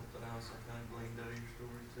 Something else I kind of gleaned out of your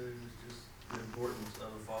story too is just the importance of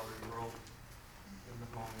a father's role in the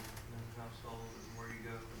home, in the household, and where you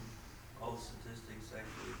go, and all the statistics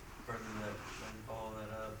actually further that and follow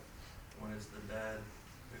that up. When it's the dad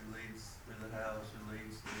who leads through the house, who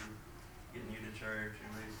leads through getting you to church, who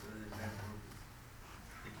leads through the example of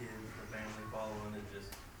the kids, the family following it, just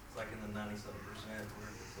it's like in the 97%,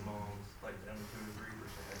 where it's the moms, like down to 2 to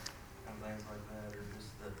 3%, and things like that, or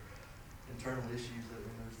just the internal issues that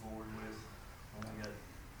we move forward with. When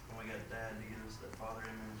we got dad to give us that father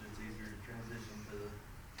image, it's easier to transition to the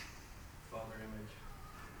father image.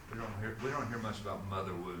 We don't hear much about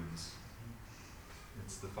mother wounds.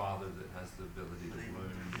 It's the father that has the ability But to even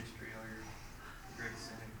wound. through history, all your great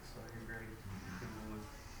cynics, all your great people with,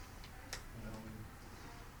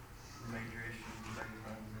 major issues, major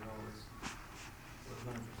things, it always was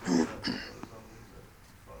 100% that was always a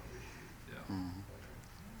father issue. Yeah.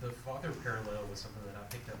 The father parallel was something that I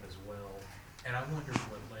picked up as well, and I wondered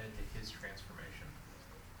what led to his transformation.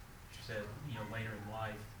 She said, later in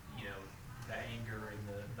life, the anger and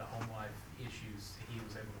the home life issues, he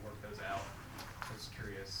was able to work those out. I was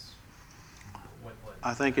curious what led.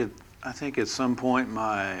 I think at some point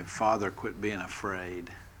my father quit being afraid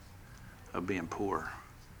of being poor,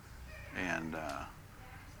 and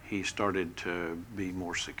he started to be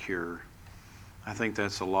more secure. I think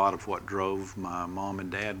that's a lot of what drove my mom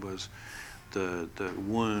and dad was the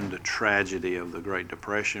wound, the tragedy of the Great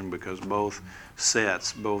Depression, because both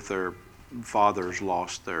their fathers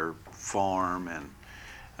lost their farm, and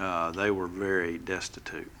they were very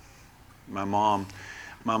destitute. My mom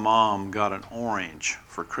got an orange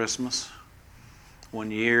for Christmas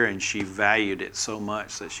one year, and she valued it so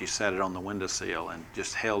much that she set it on the windowsill and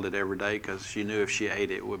just held it every day because she knew if she ate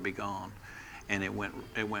it, it would be gone. And it went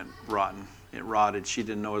rotten. It rotted. She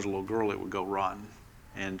didn't know as a little girl it would go rotten,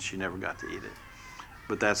 and she never got to eat it.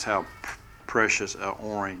 But that's how precious an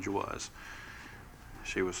orange was.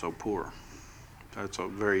 She was so poor. That's a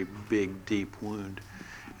very big, deep wound,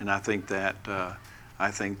 and I think that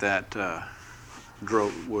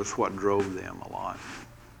was what drove them a lot.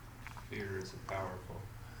 Fear is powerful.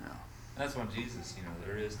 Yeah. That's when Jesus,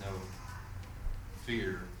 there is no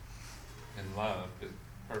fear in love, but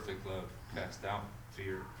perfect love casts out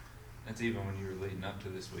fear. That's even when you're leading up to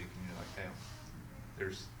this week and you're like, damn,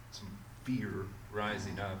 there's some fear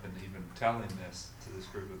rising up, and even telling this to this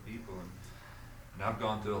group of people. And I've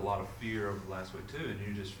gone through a lot of fear over the last week too, and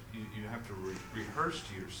you have to rehearse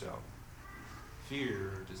to yourself.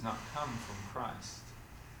 Fear does not come from Christ.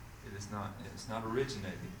 It's not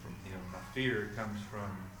originating from him. My fear comes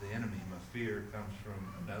from the enemy. My fear comes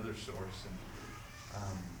from another source. And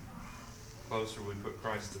closer we put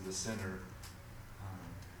Christ to the center,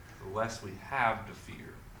 the less we have to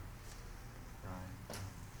fear. Right?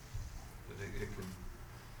 But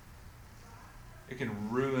it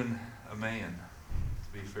can ruin a man to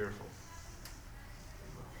be fearful.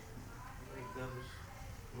 I think that was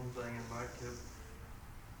one thing if I kept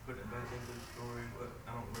putting it back into the story, but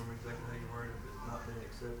I don't remember exactly how you worded it, but not being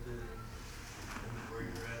accepted and where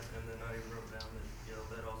you're at, and then I wrote down that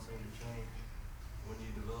that all seemed to change when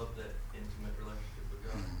you develop that intimate relationship with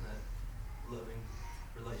God, and that loving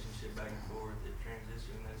relationship back and forth, it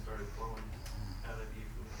transitioned and then started flowing out of you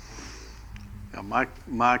from that point.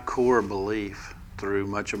 Now, my core belief through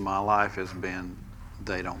much of my life has been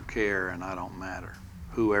they don't care and I don't matter,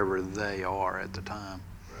 whoever they are at the time.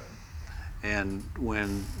 Right. And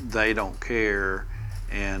when they don't care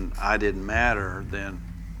and I didn't matter, then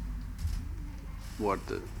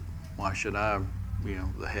why should I,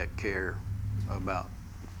 the heck care about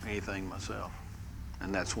anything myself?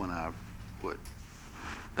 And that's when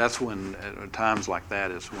at times like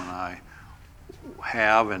that is when I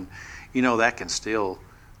have, and that can still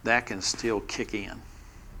kick in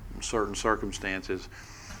certain circumstances.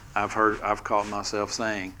 I've caught myself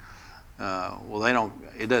saying, well,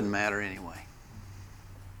 it doesn't matter anyway.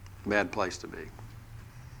 Bad place to be.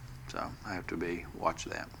 So I have to watch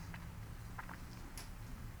that.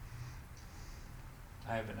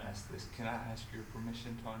 I haven't asked this. Can I ask your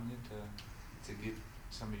permission, Tanya, to give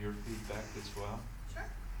some of your feedback as well? Sure.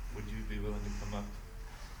 Would you be willing to come up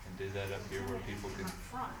and do that up here where people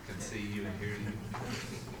can see you and hear you?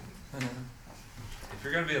 If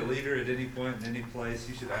you're going to be a leader at any point in any place,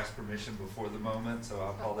 you should ask permission before the moment. So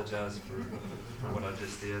I apologize for what I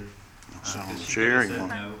just did. So Because she sharing could have one.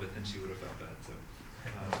 said no, but then she would have felt bad. So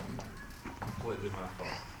completely my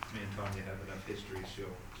fault. Me and Tanya have enough history.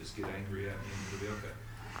 She'll just get angry at me and it'll be okay.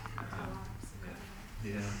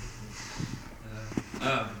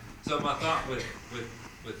 So my thought with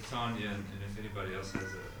Tanya, and if anybody else has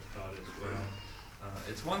a thought as well,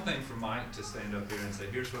 it's one thing for Mike to stand up here and say,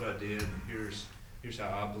 here's what I did, and here's how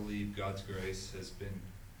I believe God's grace has been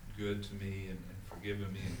good to me and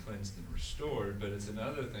forgiven me and cleansed and restored. But it's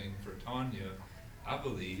another thing for Tanya, I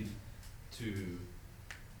believe, to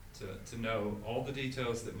know all the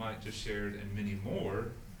details that Mike just shared and many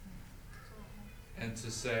more, and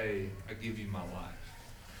to say, I give you my life.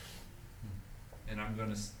 And I'm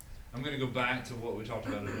going to go back to what we talked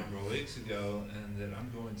about a number of weeks ago, and that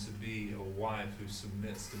I'm going to be a wife who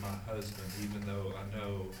submits to my husband, even though I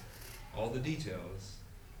know all the details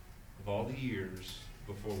of all the years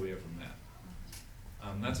before we ever met.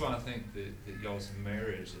 That's why I think that y'all's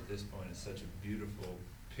marriage at this point is such a beautiful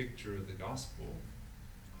picture of the gospel,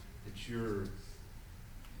 that you're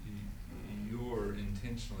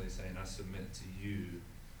intentionally saying, I submit to you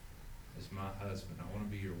as my husband. I want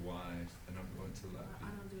to be your wife, and I'm going to love you. I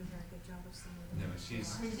don't do a very good job of saying No,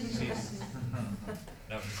 she's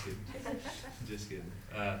no, I'm just kidding. Just kidding.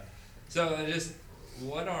 So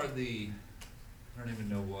what are I don't even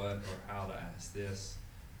know what or how to ask this.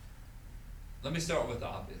 Let me start with the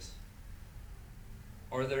obvious.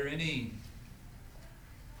 Are there any,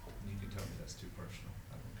 you can tell me that's too personal,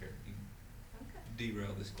 I don't care. You can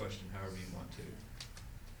derail this question however you want to.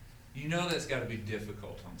 You know that's got to be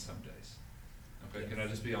difficult on some days. Okay, Yes. Can I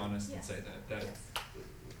just be honest and Yes. say that? Yes.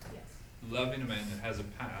 Loving a man that has a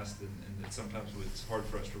past and that sometimes it's hard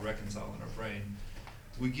for us to reconcile in our brain,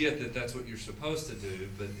 we get that that's what you're supposed to do,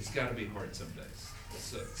 but it's got to be hard some days.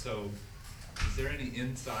 So is there any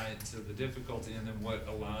insight to the difficulty and then what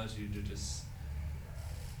allows you to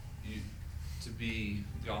to be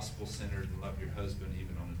gospel-centered and love your husband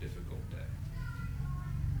even on a difficult day?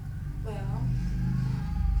 Well,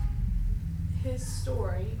 his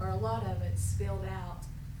story, or a lot of it, spilled out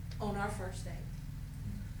on our first date.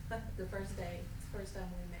 The first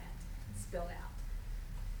time we met, it spilled out.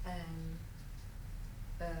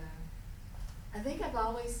 I think I've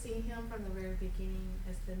always seen him from the very beginning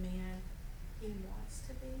as the man he wants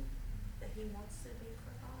to be, that he wants to be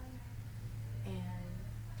for God. And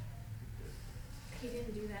he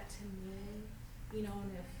didn't do that to me,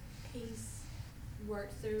 and if he's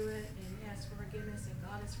worked through it and asked for forgiveness and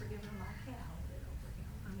God has forgiven him, I can't hold it over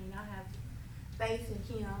him. I mean, I have faith in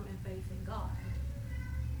him and faith in God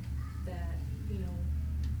that,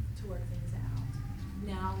 to work things out.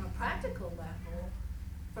 Now, on a practical level,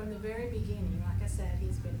 from the very beginning, like I said,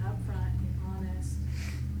 he's been upfront and honest,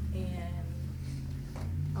 and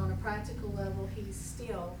on a practical level, he's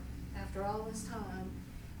still, after all this time,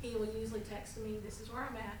 he will usually text me, this is where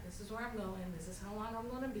I'm at, this is where I'm going, this is how long I'm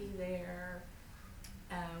going to be there.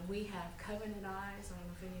 We have Covenant Eyes. I don't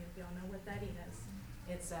know if any of y'all know what that is.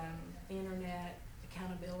 It's an internet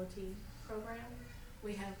accountability program.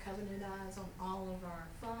 We have Covenant Eyes on all of our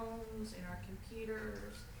phones and our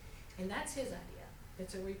computers, and that's his idea.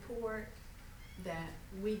 It's a report that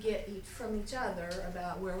we get from each other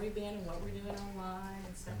about where we've been and what we're doing online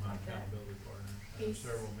and stuff like that. Accountability partners. He's-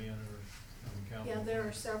 Several men are accountable. Yeah, there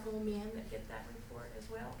are several men that get that report as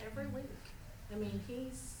well every week. I mean,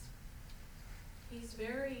 he's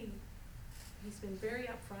been very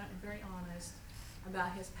upfront and very honest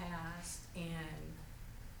about his past and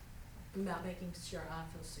about making sure I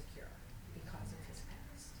feel secure because of his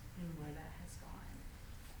past and where that has gone,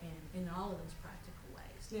 and in all of those practical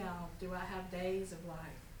ways. Now, do I have days of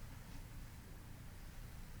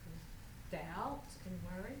doubt and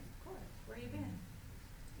worry? Of course. Where you been?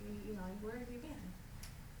 Where have you been?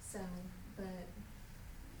 So, but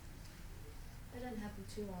it doesn't have happen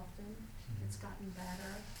too often. It's gotten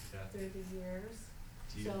better Yeah. through the years.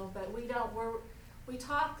 Do you- So, but we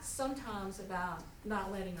talk sometimes about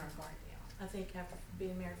not letting our guard down. I think after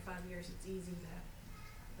being married 5 years, it's easy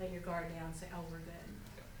to let your guard down and say, oh, we're good,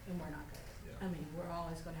 and we're not good. Yeah. I mean, we're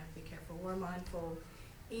always gonna have to be careful. We're mindful,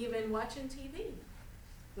 even watching TV.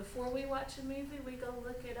 Before we watch a movie, we go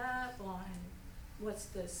look it up on what's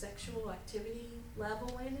the sexual activity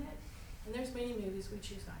level in it. And there's many movies we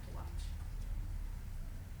choose not to watch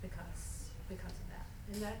because of that.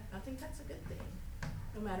 And that, I think that's a good thing,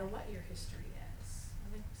 no matter what your history is.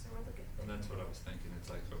 I think it's a really good thing. And that's what I was thinking. It's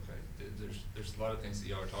like, okay, there's a lot of things that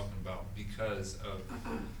y'all are talking about because of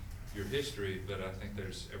your history, but I think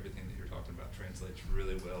there's everything that you're talking about translates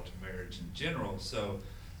really well to marriage in general. So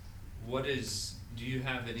do you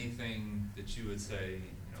have anything that you would say,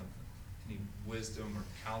 you know, any wisdom or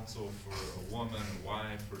counsel for a woman, a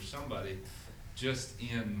wife, or somebody just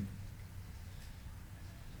in,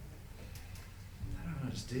 I don't know,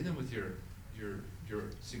 just dealing with your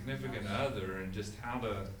significant other and just how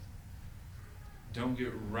to don't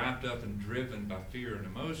get wrapped up and driven by fear and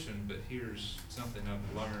emotion, but here's something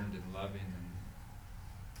I've learned in loving.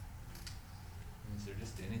 And is there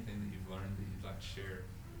just anything that you've learned that you'd like to share?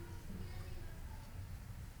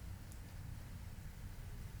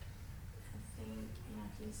 I think,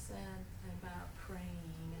 he said about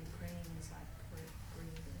praying, and praying is like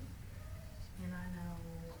breathing. And I know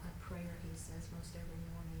a prayer he says most every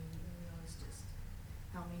morning, is just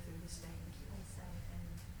help me through this day and keep me safe and,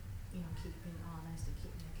 keep me honest and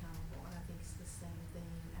keep me accountable. And I think it's the same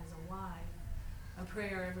thing as a wife. A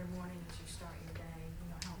prayer every morning as you start your day,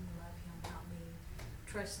 help me love him, help me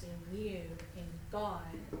trust in you, in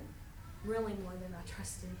God, really more than I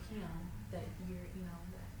trust in him, that you're,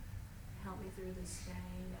 that help me through this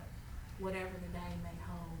day, whatever the day may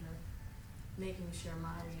hold, of making sure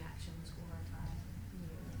my reactions glorify you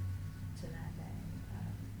to that day.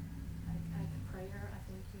 Prayer, I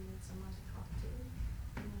think you need someone to talk to.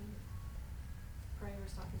 Prayer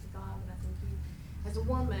is talking to God, but I think you, as a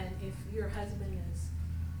woman, if your husband has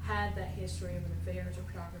had that history of an affairs or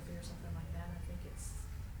pornography or something like that, I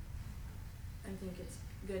think it's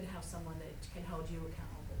good to have someone that can hold you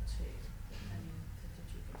accountable too. I mean, that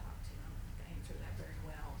you can talk to. I don't think I answered that very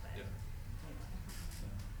well, but Yeah. anyway.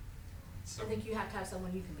 So, I think you have to have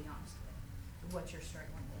someone you can be honest with, what you're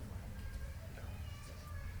struggling with.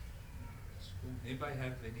 anybody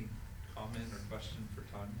have any comment or question for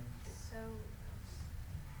Tanya?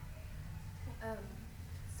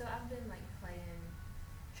 So I've been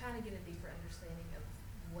trying to get a deeper understanding of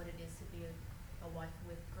what it is to be a wife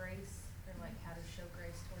with grace, or how to show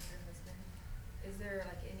grace towards your husband. Is there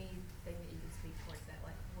anything that you can speak towards that?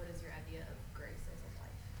 What is your idea of grace as a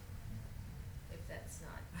wife? If that's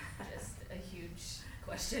not just a huge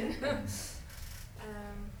question.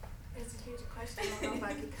 It's a huge question. I don't know if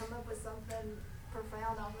I could come up with something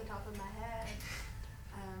profound off the top of my head.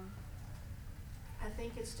 I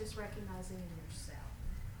think it's just recognizing in yourself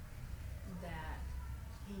that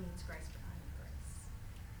he needs grace, but I need grace.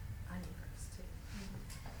 I need grace too.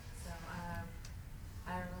 So I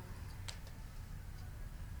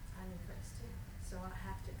need grace too. So I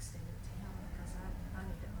have to extend it to him because I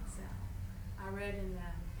need it myself. I read and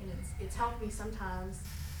it's helped me sometimes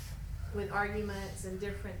with arguments and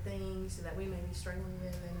different things that we may be struggling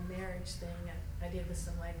with in a marriage thing. I did with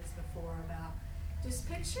some ladies before about just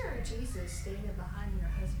picture Jesus standing behind your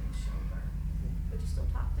husband's shoulder. Would you still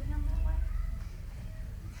talk to him that way?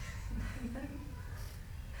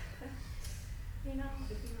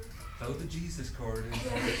 If you were, Throw the Jesus card in.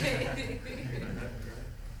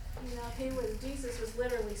 if Jesus was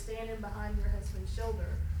literally standing behind your husband's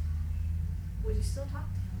shoulder, would you still talk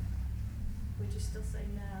to him? Would you still say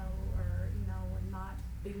no, or and not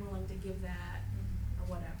be willing to give that, or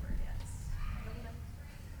whatever it is?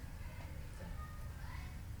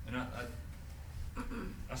 I don't know.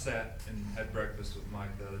 And I sat and had breakfast with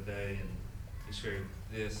Mike the other day, and he shared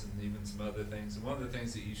this and even some other things. And one of the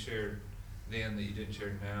things that you shared then that you didn't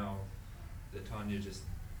share now, that Tanya just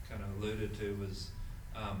kind of alluded to, was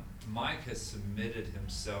Mike has submitted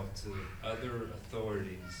himself to other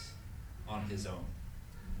authorities on his own.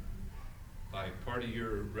 Part of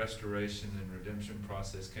your restoration and redemption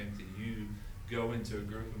process came to you go into a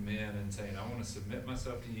group of men and saying, I want to submit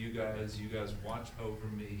myself to you guys watch over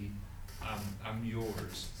me, I'm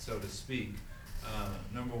yours, so to speak.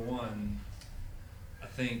 Number one,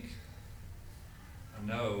 I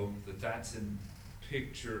know that's a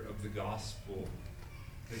picture of the gospel.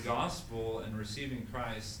 The gospel and receiving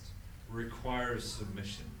Christ requires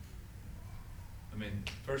submission. I mean,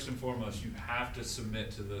 first and foremost, you have to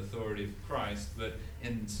submit to the authority of Christ, but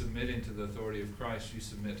in submitting to the authority of Christ, you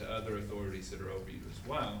submit to other authorities that are over you as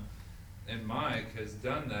well. And Mike has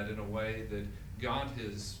done that in a way that God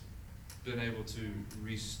has been able to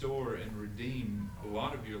restore and redeem a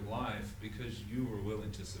lot of your life because you were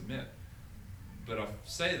willing to submit. But I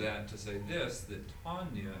say that to say this, that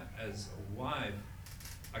Tanya, as a wife,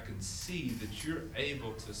 I can see that you're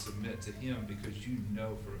able to submit to him because you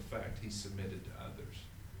know for a fact he submitted to others.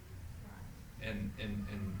 And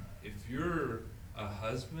if you're a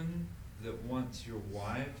husband that wants your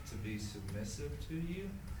wife to be submissive to you,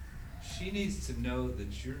 she needs to know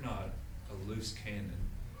that you're not a loose cannon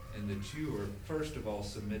and that you are, first of all,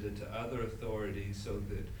 submitted to other authorities so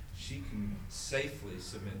that she can safely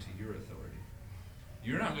submit to your authority.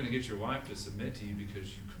 You're not going to get your wife to submit to you because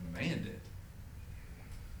you command it.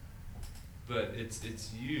 But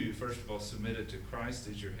it's you, first of all, submitted to Christ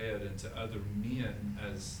as your head and to other men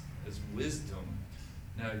as wisdom.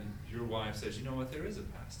 Now, your wife says, you know what, there is a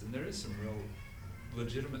past, and there is some real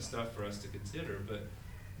legitimate stuff for us to consider, but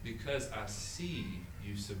because I see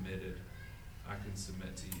you submitted, I can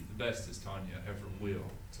submit to you. The best is Tanya ever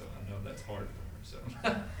will, so I know that's hard for her. So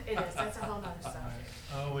It is, that's a whole nother subject.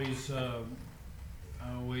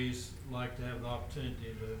 I always like to have the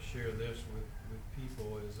opportunity to share this with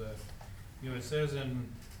people is that, it says in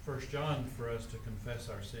 1 John for us to confess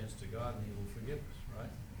our sins to God and he will forgive us, right?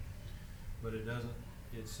 But it doesn't,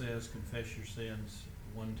 it says confess your sins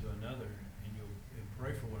one to another and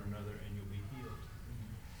pray for one another and you'll be healed.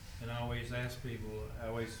 And I always ask people,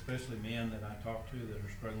 especially men that I talk to that are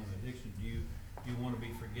struggling with addiction, do you want to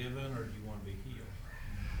be forgiven or do you want to be healed?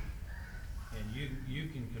 And you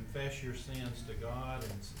can confess your sins to God,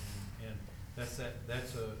 and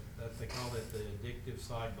they call it the addictive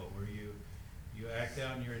cycle, where you act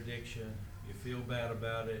out in your addiction, you feel bad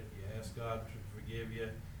about it, you ask God to forgive you,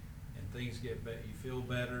 and things get better. You feel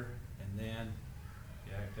better, and then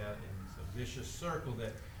you act out, and it's a vicious circle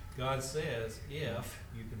that God says, if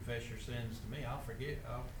you confess your sins to me, I'll forgive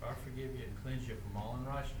you and cleanse you from all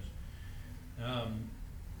unrighteousness.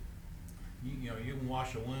 You can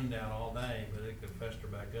wash a wound out all day, but it could fester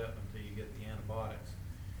back up until you get the antibiotics.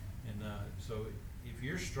 And so if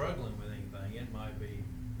you're struggling with anything, it might be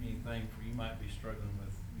anything you might be struggling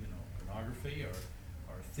with, pornography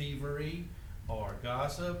or thievery or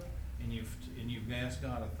gossip, and you've asked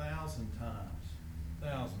God 1,000 times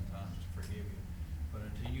to forgive you. But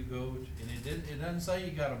until you go, it doesn't say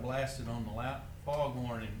you got to blast it on the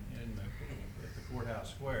foghorn at the courthouse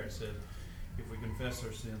square. It said, if we confess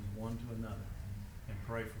our sins one to another and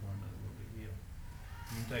pray for one another, we'll be healed.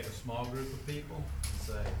 You can take a small group of people and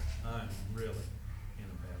say, I'm really in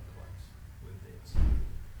a bad place with this.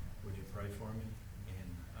 Would you pray for me and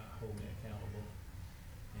hold me accountable?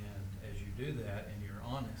 And as you do that and you're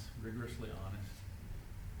honest, rigorously honest,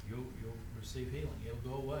 you'll receive healing. It'll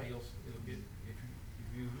go away. It'll get,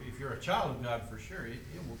 if you're a child of God, for sure,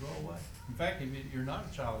 it will go away. In fact, if you're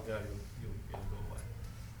not a child of God, it'll go away.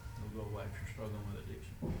 It'll go away if you're struggling with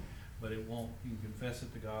addiction. But it won't. You can confess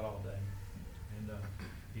it to God all day. And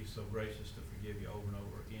he's so gracious to forgive you over and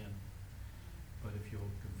over again. But if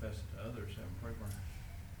you'll confess it to others and pray for them,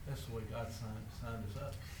 that's the way God signed us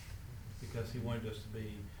up. Because he wanted us to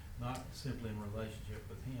be not simply in relationship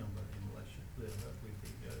with him, but in relationship with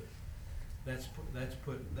each other.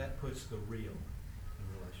 That puts the real in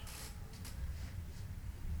relationship.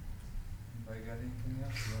 Anybody got anything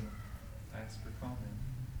else you want to ask or comment?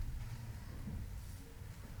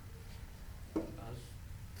 I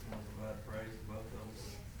just want to provide praise to both of them.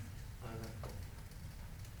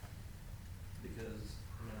 Because,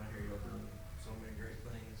 I hear y'all doing so many great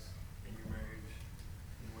things in your marriage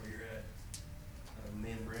and where you're at.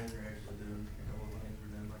 Me and Brandon are actually doing a couple of things.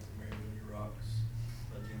 We're doing like the Marriage on Your Rocks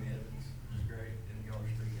by Jimmy Evans, which is great. And y'all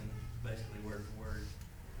are speaking basically word for word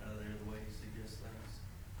out of there, the way he suggests things.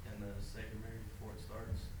 And Save Your Marriage Before It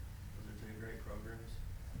Starts. Those are two great programs.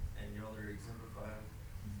 And y'all are exemplifying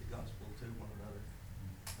the gospel to one another.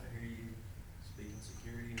 I hear you speaking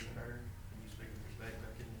security into her, and you speaking respect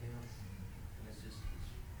back into him. And it's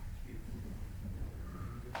beautiful.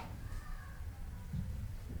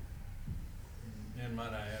 And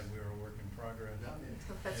might I add, we are a work in progress.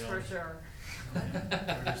 That's for sure. We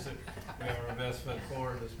have our best foot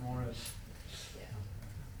forward this morning. Yeah.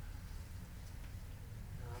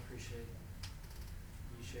 I appreciate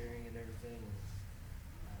you sharing and everything.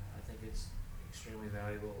 I think it's extremely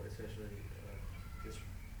valuable, especially just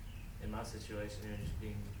in my situation here, just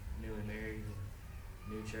being newly married and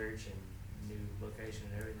new church and new location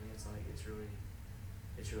and everything. It's like it's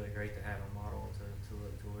really great to have a model to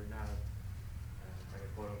look toward. Not like a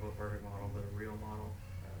quote unquote perfect model, but a real model,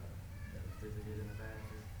 through the good and the bad,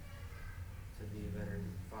 to be a better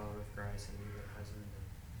follower of Christ and be a better husband, and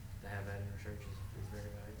to have that in our church is very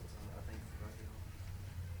valuable. So I think for you all.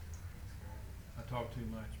 I talk too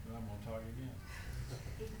much, but I'm gonna talk again.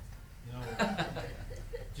 You know,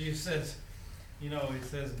 Jesus says, you know, it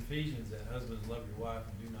says in Ephesians that husbands love your wife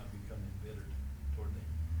and do not become embittered toward them.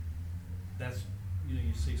 That's, you know,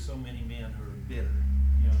 you see so many men who are bitter.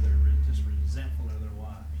 You know, they're just resentful of their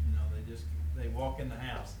wives. You know, they walk in the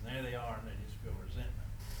house and there they are and they just feel resentment.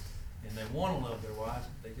 And they want to love their wives,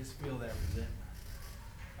 but they just feel that resentment.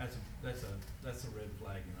 That's a red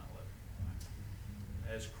flag you're not loving your wife.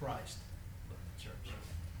 As Christ loved the church.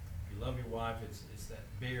 If you love your wife, it's that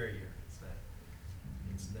barrier. It's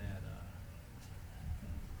that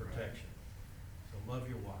protection. So love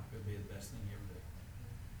your wife. It'll be the best thing you ever do.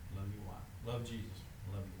 Love your wife. Love Jesus.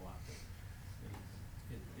 Love your wife.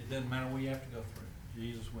 It doesn't matter what you have to go through.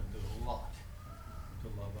 Jesus went through a lot to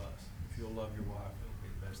love us. If you'll love your wife, it'll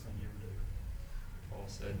be the best thing you ever do. Paul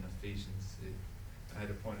said in Ephesians, I had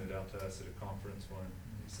to point it out to us at a conference one.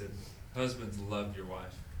 He said, husbands, love your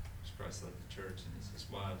wife as Christ loved the church. And he says,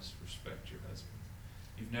 wives, respect your husbands.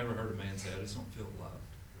 You've never heard a man say, I just don't feel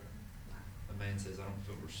loved. A man says, I don't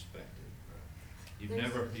feel respected. You've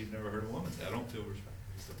never heard a woman say, I don't feel respected.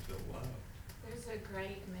 I just don't feel loved. There's a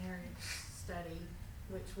great marriage study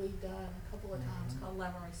which we've done a couple of times called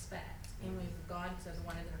Love and Respect, and we've gone to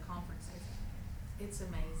one of their conferences. It's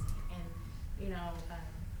amazing, and you know.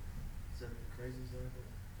 Is that the crazy circle?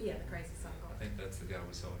 Yeah, the Crazy Circle. I think that's the guy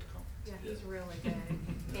we saw at the conference. Yeah, he's really good.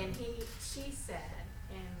 And she said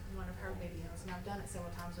in one of her videos, and I've done it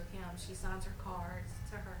several times with him, she signs her cards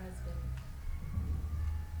to her husband.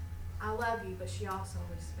 I love you, but she also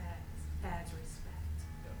adds respect.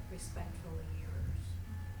 Respectfully your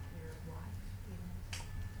wife, you know.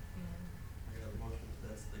 And I got a motion,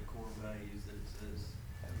 that's the core values that it says,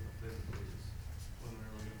 biblically, is women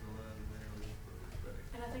are looking for love and men are looking for respect.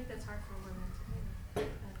 I think that's hard for women to do.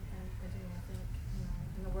 And I do, I think, you know,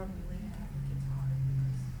 in the world we live in, I think it's hard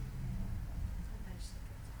because I just think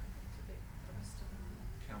it's hard to be for us to do.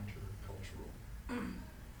 Counter-cultural.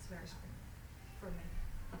 It's very hard for me.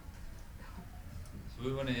 So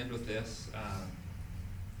we want to end with this.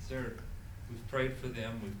 We've prayed for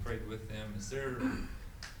them, we've prayed with them. Is there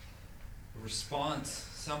a response,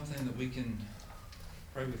 something that we can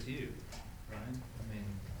pray with you, right? I mean,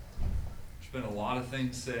 there's been a lot of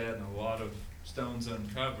things said and a lot of stones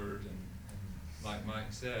uncovered, and like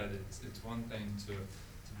Mike said, it's one thing to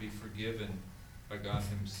be forgiven by God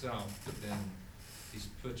himself, but then he's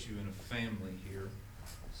put you in a family here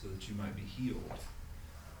so that you might be healed.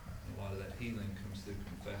 And a lot of that healing comes through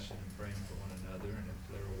confession and praying for one another, and if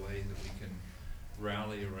there's a way that we can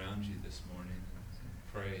rally around you this morning and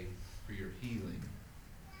pray for your healing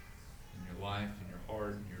in your life, in your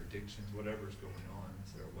heart, in your addictions, whatever's going on,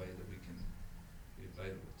 is there a way that we can be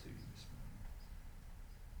available?